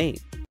domain.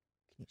 Can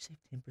you save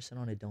 10%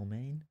 on a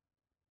domain?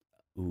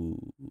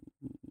 Ooh.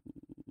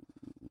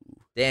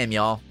 Damn,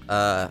 y'all.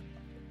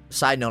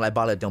 Side note: I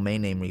bought a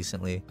domain name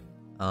recently.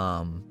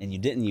 And you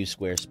didn't use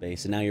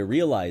Squarespace, and now you're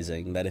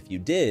realizing that if you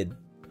did,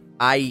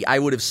 I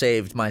would have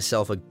saved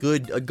myself a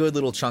good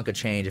little chunk of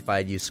change if I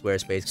had used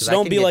Squarespace. So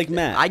don't be like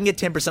Matt. I can get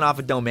 10% off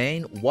a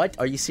domain. What?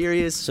 Are you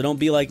serious? so don't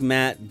be like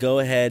Matt. Go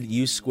ahead,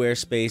 use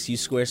Squarespace.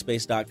 Use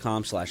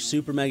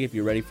squarespace.com/supermega if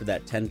you're ready for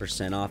that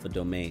 10% off a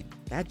domain.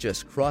 That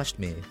just crushed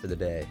me for the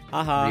day.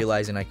 Haha.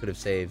 Realizing I could have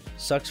saved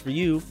Sucks for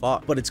you,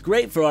 Fuck. but it's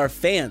great for our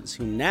fans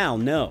who now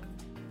know.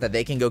 that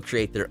they can go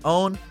create their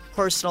own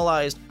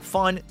personalized,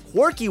 fun,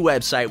 quirky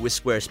website with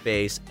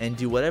Squarespace and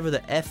do whatever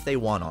the F they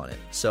want on it.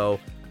 So,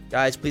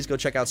 guys, please go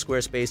check out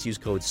Squarespace. Use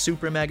code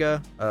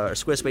SUPERMEGA or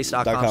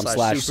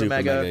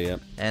squarespace.com/supermega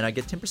Yep. and I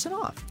get 10%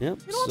 off. Yep. You know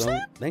what I'm So,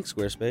 saying? thanks,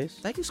 Squarespace.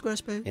 Thank you,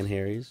 Squarespace. And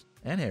Harry's.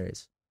 And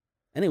Harry's.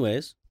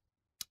 Anyways,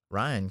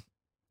 Ryan,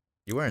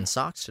 you're wearing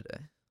socks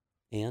today.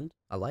 and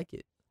I like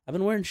it. I've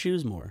been wearing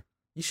shoes more.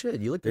 You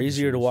should. You look They're good in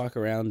easier to shoes. walk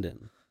around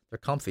in. They're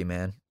comfy,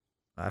 man.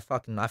 I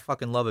fucking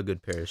love a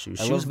good pair of shoes.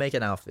 I Shoes love- make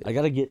an outfit. I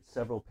gotta get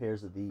several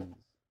pairs of these.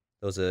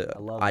 Those are I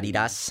love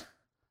Adidas.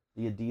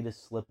 The Adidas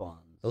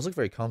slip-ons. Those look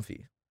very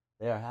comfy.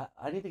 They are.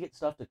 I need to get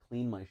stuff to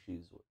clean my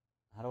shoes with.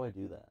 How do I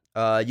do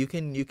that? You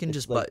can It's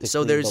just like buy. to So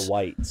clean there's the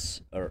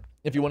whites or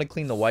if you want to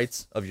clean the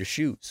whites of your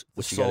shoes,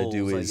 what you got to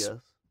do Soles, is I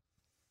guess.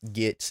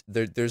 get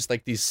there's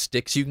like these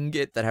sticks you can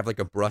get that have like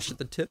a brush at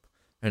the tip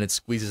and it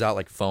squeezes out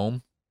like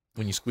foam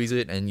when you squeeze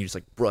it and you just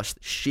like brush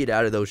the shit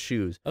out of those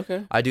shoes.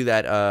 okay. I do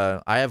that.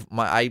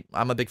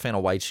 I'm a big fan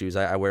of white shoes.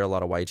 I wear a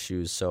lot of white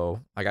shoes,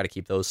 so I got to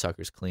keep those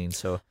suckers clean.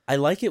 So I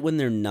like it when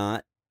they're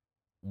not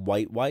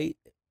white,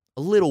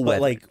 a little but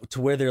wet, like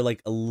to where they're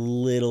like a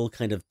little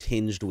kind of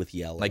tinged with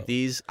yellow. like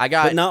these. I but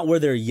got not where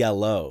they're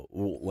yellow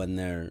when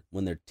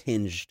they're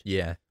tinged.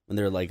 yeah. When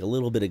they're like a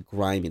little bit of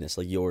griminess,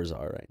 like yours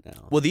are right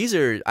now. Well, these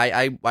are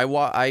I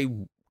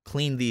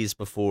cleaned these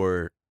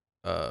before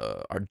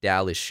our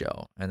Dallas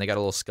show, and they got a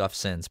little scuff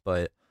since,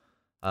 but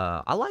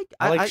I like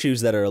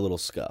shoes that are a little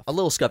scuffed. a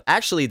little scuff.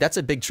 Actually, that's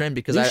a big trend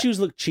because New shoes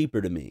look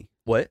cheaper to me.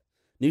 what?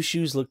 New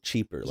shoes look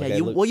cheaper. Yeah,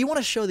 Like you want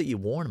to show that you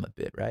worn them a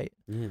bit, right?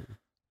 yeah,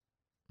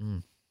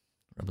 Rubbing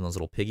those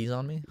little piggies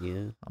on me,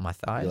 yeah, on my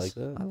thighs. like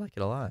that? I like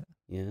it a lot.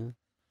 yeah.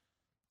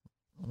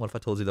 What if I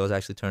told you that was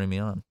actually turning me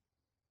on?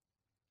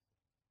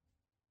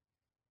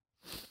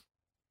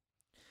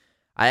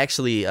 I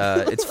actually,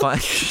 it's fun.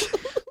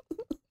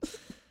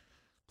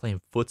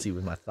 Playing footsie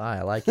with my thigh.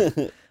 I like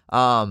it.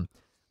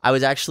 I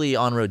was actually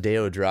on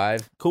Rodeo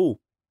Drive. Cool.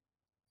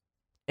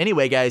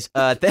 Anyway, guys,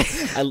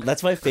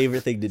 That's my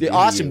favorite thing to do.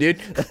 awesome, to you.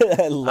 dude.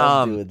 I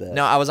love doing that.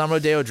 No, I was on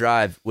Rodeo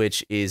Drive,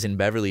 which is in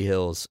Beverly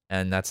Hills,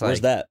 and that's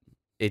Where's like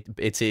that?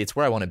 it's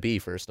where I want to be.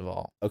 First of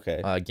all,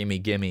 Okay.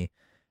 gimme.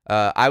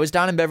 I was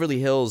down in Beverly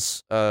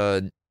Hills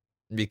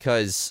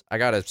because I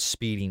got a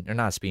speeding, or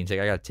not a speeding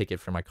ticket, I got a ticket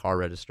for my car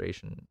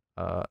registration.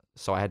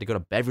 So I had to go to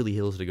Beverly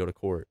Hills to go to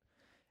court.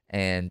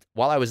 And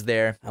while I was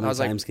there, How I many was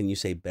times can you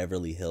say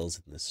Beverly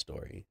Hills in this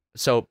story?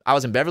 so I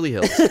was in Beverly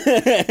Hills.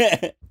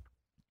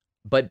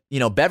 But,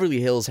 Beverly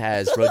Hills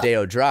has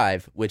Rodeo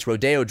Drive, which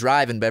Rodeo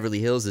Drive in Beverly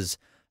Hills is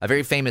a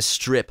very famous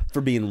strip.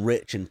 For being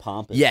rich and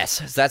pompous.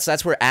 Yes,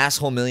 that's where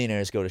asshole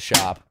millionaires go to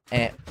shop.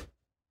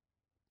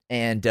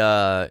 And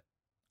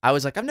I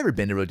was like, I've never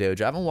been to Rodeo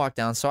Drive. I haven't walked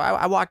down. So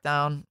I walked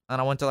down,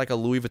 and I went to like a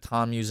Louis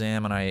Vuitton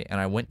museum, and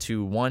I went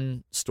to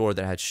one store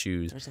that had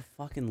shoes. There's a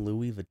fucking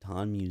Louis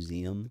Vuitton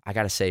museum. I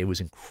got to say, it was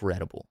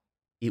incredible.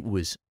 It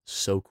was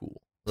so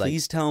cool.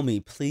 Please tell me,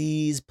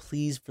 please,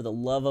 for the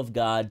love of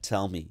God,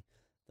 tell me.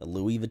 The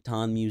Louis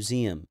Vuitton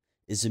Museum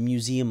is a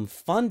museum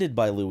funded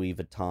by Louis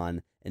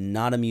Vuitton and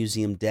not a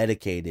museum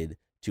dedicated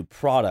to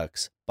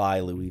products by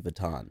Louis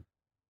Vuitton.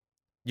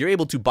 You're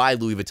able to buy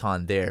Louis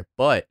Vuitton there,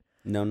 but...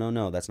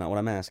 No, that's not what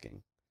I'm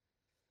asking.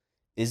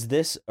 Is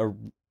this a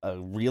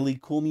really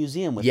cool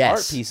museum with yes.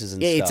 art pieces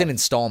and stuff? It's an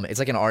installment. It's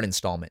like an art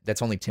installment.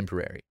 That's only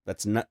temporary.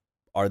 That's not...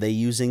 Are they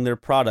using their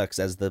products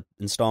as the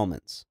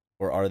installments?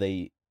 Or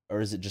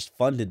is it just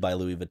funded by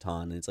Louis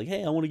Vuitton? And it's like,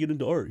 hey, I want to get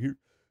into art here.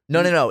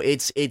 No.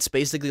 It's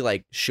basically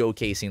like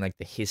showcasing like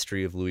the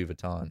history of Louis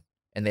Vuitton,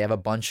 and they have a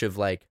bunch of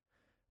like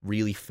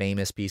really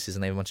famous pieces,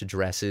 and they have a bunch of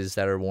dresses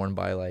that are worn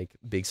by like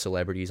big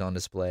celebrities on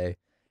display,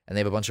 and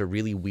they have a bunch of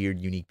really weird,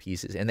 unique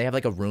pieces, and they have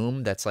like a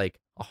room that's like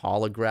a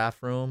holograph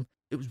room.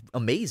 It was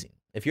amazing.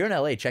 If you're in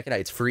LA, check it out.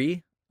 It's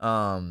free.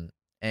 And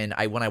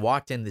when I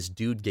walked in, this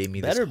dude gave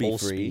me this whole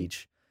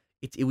speech.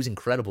 It was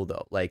incredible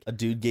though. Like a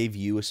dude gave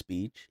you a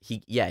speech. He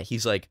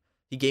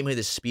gave me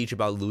this speech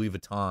about Louis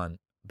Vuitton.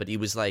 But he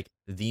was like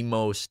the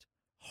most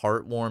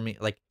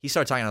heartwarming. Like he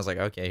started talking, I was like,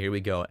 okay, here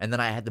we go. And then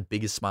I had the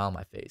biggest smile on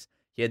my face.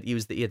 He had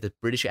the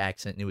British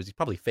accent, and it was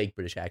probably fake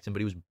British accent, but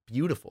he was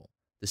beautiful.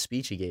 The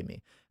speech he gave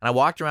me, and I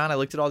walked around. I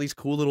looked at all these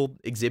cool little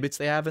exhibits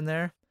they have in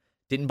there.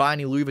 Didn't buy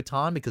any Louis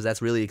Vuitton because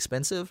that's really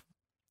expensive.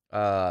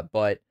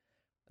 But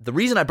the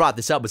reason I brought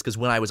this up was because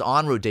when I was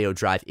on Rodeo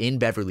Drive in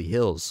Beverly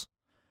Hills,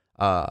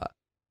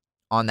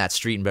 on that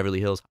street in Beverly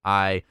Hills,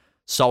 I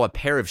saw a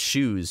pair of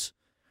shoes.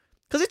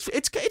 Because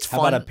it's fun.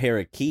 How about a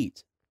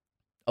parakeet?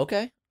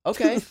 Okay.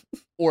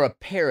 Or a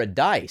pair of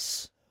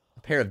dice.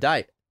 A pair of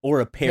dice. Or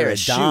a pair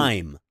of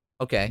dime.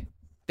 Okay.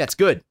 That's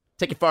good.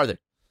 Take it farther.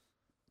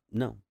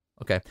 No.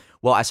 Okay.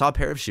 Well, I saw a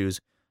pair of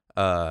shoes.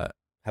 How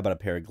about a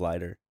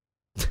paraglider?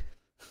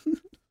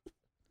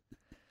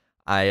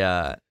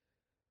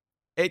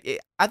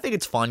 I think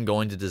it's fun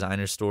going to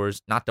designer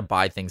stores, not to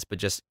buy things, but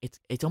just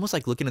it's almost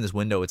like looking in this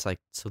window. It's like,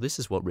 so this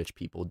is what rich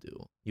people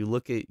do. You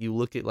look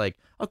at like,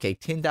 okay,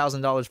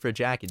 $10,000 for a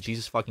jacket,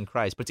 Jesus fucking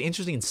Christ. But it's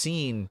interesting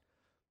seeing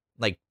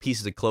like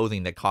pieces of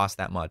clothing that cost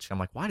that much. I'm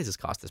like, why does this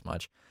cost this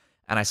much?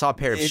 And I saw a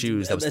pair of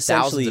shoes that was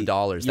thousands of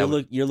dollars.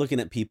 You're looking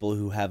at people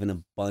who have an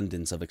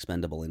abundance of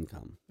expendable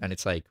income, and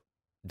it's like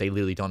they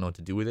literally don't know what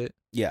to do with it.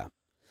 Yeah.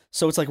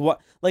 So it's like what,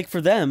 like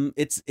for them,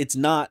 it's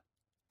not.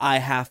 I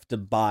have to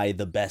buy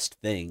the best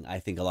thing. I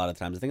think a lot of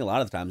times.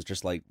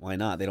 Just like, why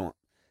not? They don't.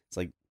 It's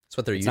like it's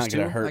what they're used to. It's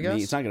not gonna hurt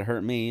me. It's not gonna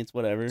hurt me. It's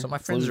whatever. So my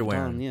friends are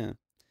wearing. Yeah.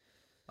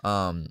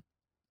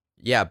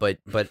 Yeah, but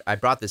I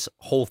brought this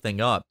whole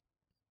thing up,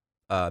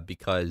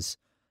 because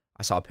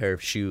I saw a pair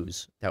of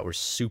shoes that were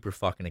super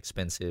fucking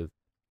expensive,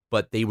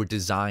 but they were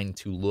designed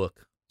to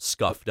look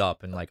scuffed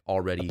up and like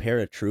already. A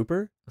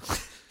paratrooper.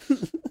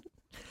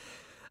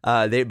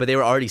 They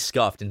were already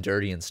scuffed and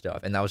dirty and stuff,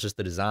 and that was just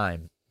the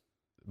design.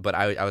 But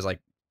I was like,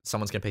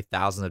 someone's gonna pay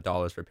thousands of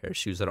dollars for a pair of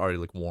shoes that already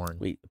look worn.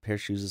 Wait, a pair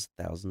of shoes is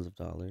thousands of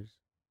dollars?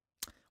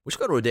 We should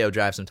go to Rodeo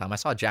Drive sometime. I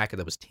saw a jacket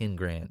that was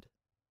 $10,000.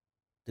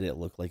 Did it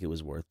look like it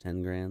was worth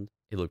 $10,000?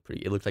 It looked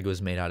pretty. It looked like it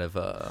was made out of.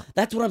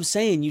 That's what I'm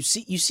saying. You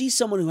see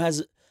someone who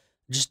has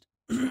just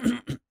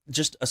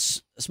just a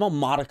small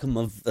modicum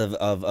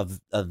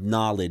of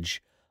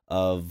knowledge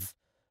of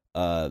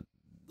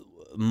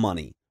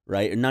money,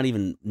 right? Or not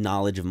even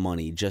knowledge of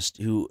money,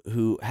 just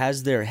who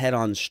has their head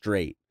on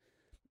straight.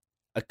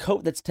 A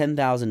coat that's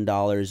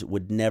 $10,000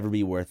 would never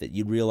be worth it.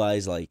 You'd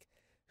realize like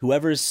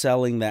whoever's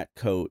selling that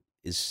coat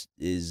is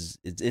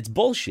it's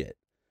bullshit.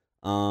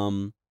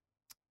 But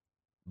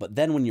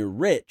then when you're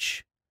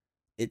rich,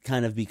 it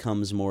kind of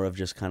becomes more of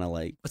just kind of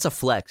like it's a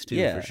flex too,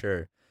 yeah. for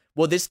sure.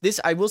 Well, this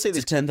I will say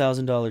it's this a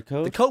 $10,000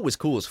 coat. The coat was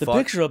cool as fuck. The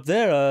picture up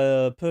there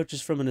I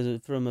purchased from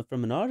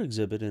an art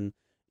exhibit in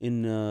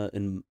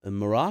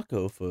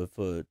Morocco for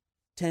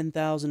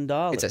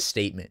 $10,000. It's a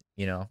statement,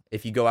 you know.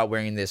 If you go out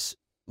wearing this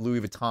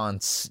Louis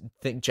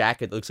Vuitton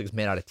jacket that looks like it's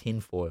made out of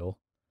tinfoil.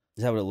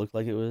 Is that what it looked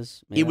like it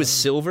was? It was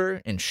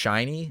silver and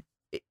shiny.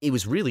 It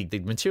was really, the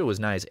material was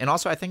nice. And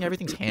also I think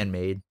everything's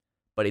handmade,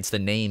 but it's the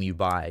name you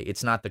buy.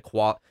 It's not the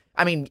quality.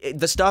 I mean,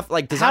 the stuff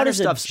like designer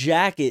stuff.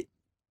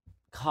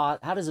 How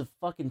does a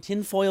fucking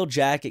tinfoil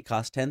jacket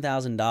cost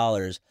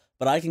 $10,000,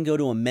 but I can go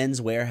to a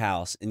Men's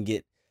Warehouse and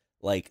get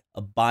like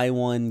a buy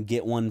one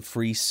get one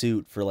free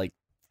suit for like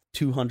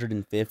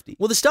 $250?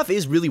 Well, the stuff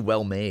is really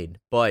well made,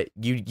 but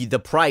you the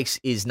price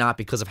is not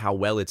because of how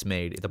well it's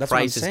made. The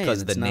price is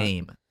because of the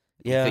name.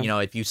 Yeah. You know,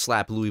 if you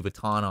slap Louis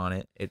Vuitton on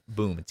it,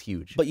 boom, it's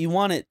huge. But you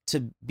want it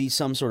to be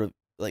some sort of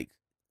like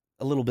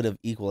a little bit of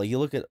equal. Like you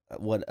look at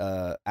what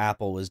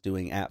Apple was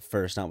doing at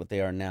first, not what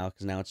they are now,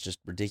 because now it's just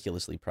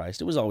ridiculously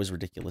priced. It was always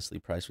ridiculously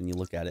priced when you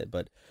look at it.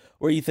 But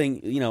where you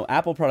think, you know,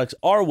 Apple products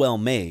are well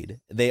made.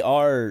 They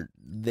are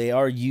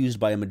used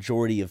by a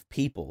majority of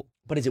people.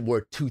 But is it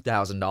worth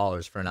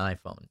 $2,000 for an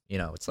iPhone? You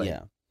know, it's like,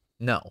 Yeah.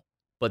 no.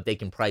 But they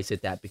can price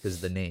it that because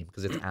of the name,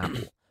 because it's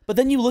Apple. But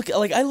then you look at,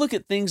 like, I look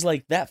at things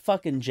like that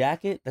fucking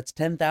jacket that's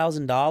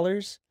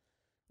 $10,000.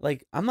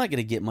 Like, I'm not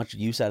gonna get much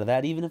use out of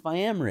that, even if I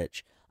am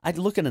rich. I'd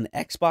look at an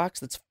Xbox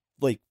that's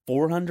like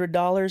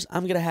 $400.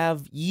 I'm gonna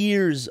have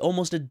years,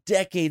 almost a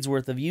decade's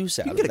worth of use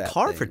out You of can that. get a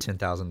car thing. for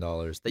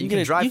 $10,000 that you get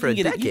can drive for a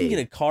decade. You can get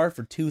a car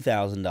for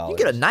 $2,000. You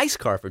can get a nice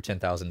car for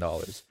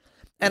 $10,000.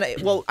 And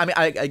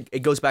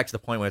it goes back to the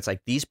point where it's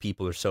like these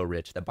people are so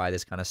rich that buy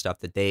this kind of stuff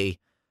that they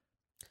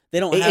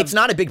don't. It's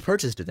not a big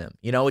purchase to them.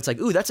 You know, it's like,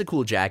 ooh, that's a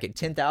cool jacket.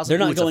 10,000. They're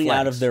not going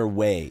out of their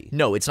way.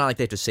 No, it's not like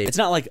they have to save. It's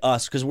not like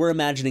us, because we're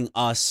imagining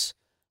us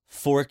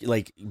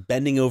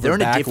bending over They're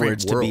in a different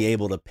backwards to world. be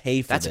able to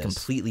pay for That's this. a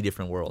completely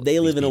different world. They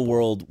these live in a people.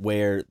 world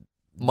where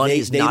Money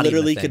is they not even a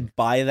literally thing. could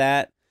buy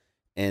that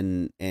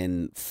and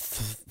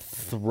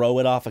throw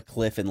it off a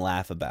cliff and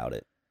laugh about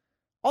it.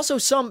 Also,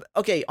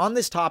 on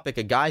this topic,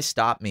 a guy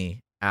stopped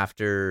me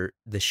after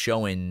the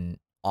show in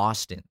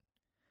Austin,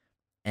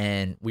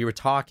 and we were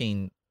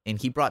talking,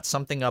 and he brought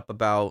something up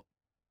about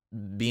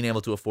being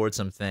able to afford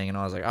something, and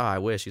I was like, I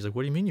wish. He's like,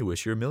 what do you mean you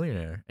wish? You're a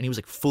millionaire. And he was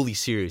like fully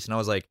serious, and I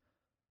was like,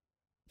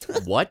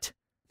 what?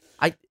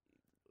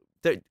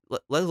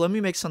 Let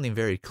me make something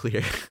very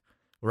clear.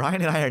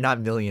 Ryan and I are not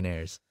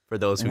millionaires, for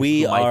those who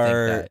We might are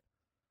think that.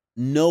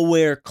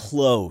 nowhere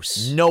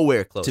close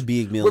Nowhere close. to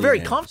being millionaires. We're very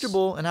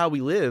comfortable in how we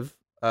live.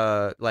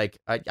 I'm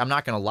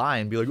not gonna lie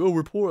and be like, oh,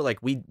 we're poor. Like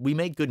we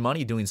make good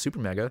money doing Super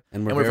Mega,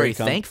 and we're very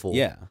thankful.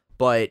 Yeah,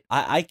 but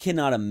I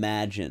cannot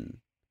imagine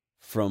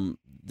from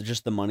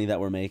just the money that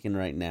we're making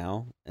right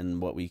now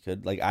and what we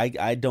could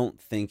I don't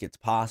think it's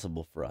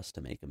possible for us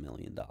to make $1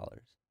 million.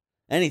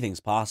 Anything's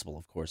possible,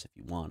 of course, if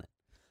you want it.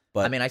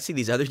 But I mean, I see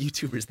these other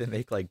YouTubers that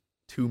make like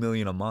 $2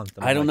 million a month.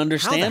 I don't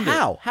understand it.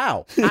 How?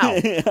 I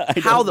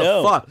How don't the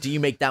know. fuck do you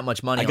make that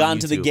much money? I got on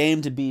into the YouTube?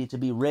 game to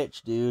be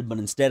rich, dude, but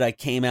instead I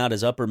came out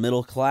as upper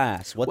middle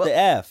class. What Well, the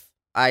F?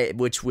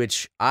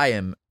 Which I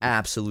am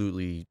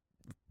absolutely,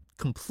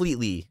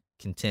 completely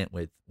content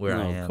with where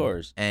I am. Of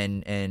course.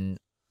 And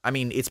I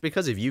mean, it's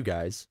because of you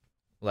guys.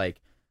 Like,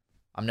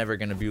 I'm never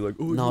gonna be like,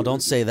 oh, No,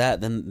 don't say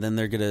that. Then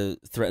they're gonna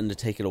threaten to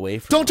take it away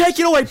from Don't us. take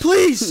it away,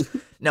 please.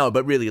 No,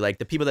 but really, like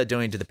the people that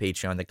donate to the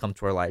Patreon, that come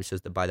to our live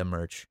shows, that buy the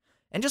merch,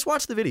 and just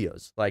watch the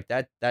videos, like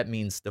that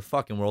means the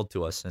fucking world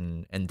to us,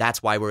 and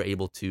that's why we're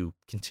able to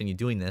continue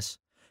doing this.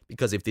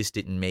 Because if this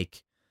didn't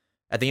make,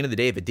 at the end of the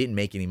day, if it didn't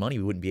make any money,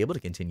 we wouldn't be able to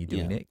continue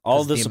doing it. All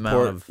 'Cause the amount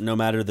support, of- no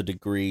matter the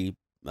degree,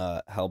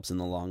 helps in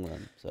the long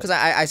run. So. Because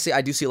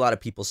I do see a lot of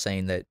people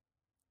saying that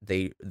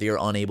they are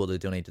unable to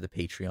donate to the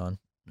Patreon,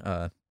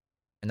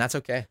 and that's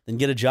okay. Then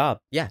get a job.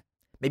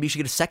 Maybe you should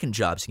get a second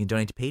job so you can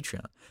donate to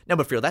Patreon. No,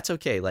 but for real, that's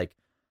okay. Like,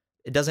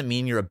 it doesn't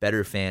mean you're a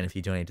better fan if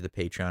you donate to the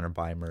Patreon or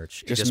buy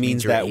merch. It Just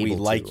means you're that we able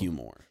like to. you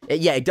more.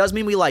 It does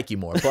mean we like you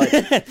more, but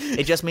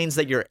it just means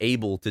that you're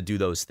able to do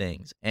those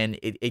things. And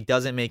it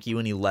doesn't make you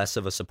any less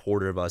of a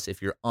supporter of us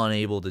if you're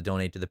unable to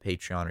donate to the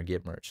Patreon or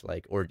get merch,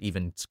 like, or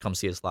even come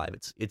see us live.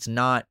 It's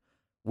not,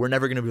 we're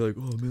never going to be like,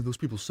 oh man, those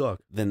people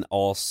suck. Then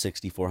all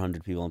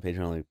 6,400 people on Patreon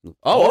are like,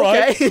 Oh, all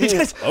right.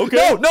 okay.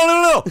 Okay.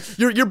 No.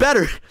 You're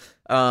better.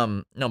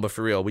 No, but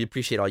for real, we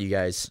appreciate all you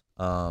guys.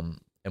 And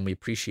we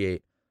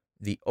appreciate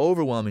the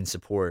overwhelming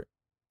support.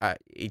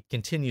 It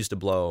continues to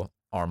blow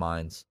our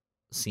minds,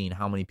 seeing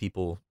how many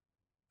people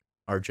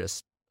are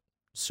just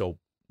so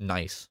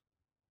nice.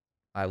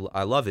 I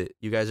love it.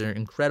 You guys are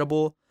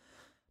incredible,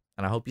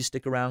 and I hope you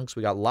stick around because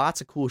we got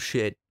lots of cool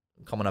shit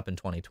coming up in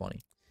 2020,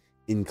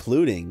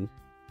 including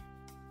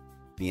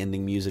the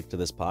ending music to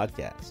this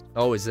podcast.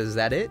 Oh, is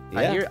that it?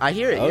 Yeah. I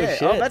hear it. Oh, yeah.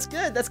 shit. Oh, that's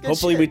good. That's good.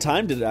 Hopefully shit. we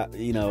timed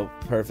it,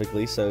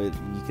 perfectly so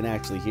you can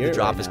actually hear The it.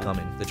 drop right is now.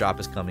 coming. The drop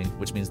is coming,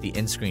 which means the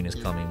end screen is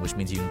coming, which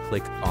means you can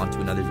click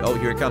onto another. Oh,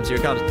 here it comes. Here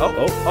it comes.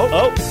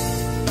 Oh.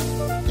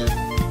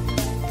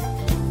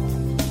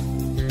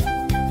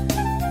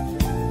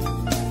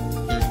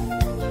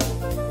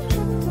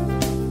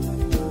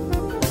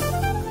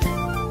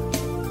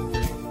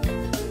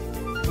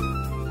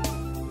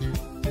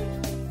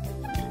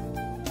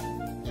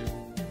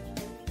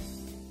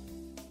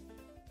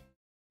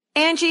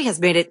 Angie has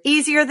made it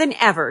easier than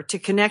ever to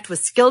connect with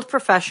skilled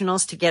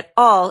professionals to get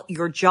all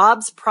your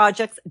jobs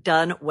projects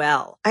done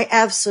well. I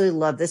absolutely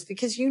love this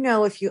because,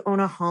 if you own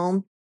a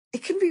home,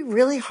 it can be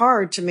really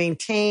hard to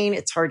maintain.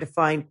 It's hard to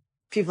find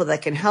people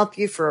that can help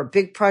you for a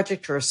big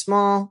project or a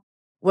small.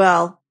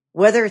 Well,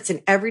 whether it's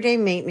in everyday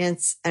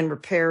maintenance and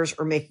repairs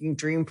or making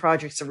dream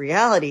projects a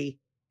reality,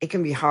 it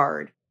can be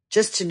hard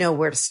just to know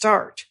where to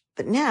start.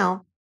 But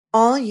now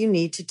all you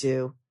need to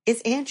do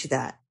is Angie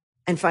that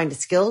and find a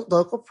skilled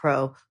local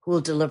pro who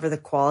will deliver the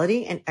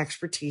quality and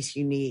expertise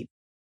you need.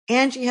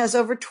 Angie has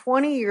over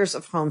 20 years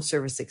of home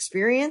service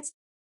experience,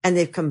 and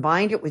they've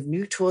combined it with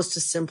new tools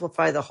to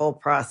simplify the whole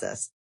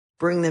process.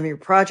 Bring them your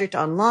project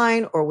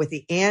online or with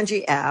the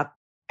Angie app,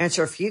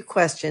 answer a few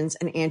questions,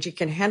 and Angie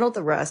can handle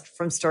the rest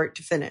from start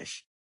to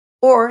finish.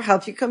 Or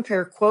help you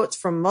compare quotes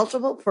from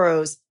multiple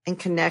pros and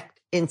connect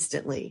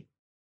instantly,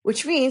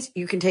 which means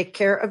you can take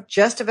care of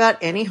just about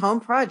any home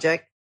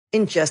project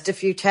in just a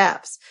few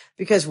taps.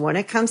 Because when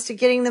it comes to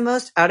getting the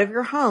most out of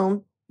your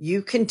home,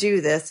 you can do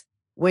this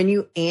when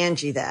you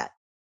Angie that.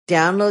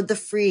 Download the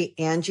free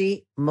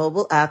Angie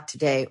mobile app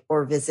today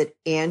or visit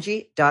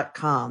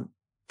Angie.com.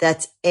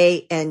 That's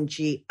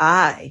ANGI.com.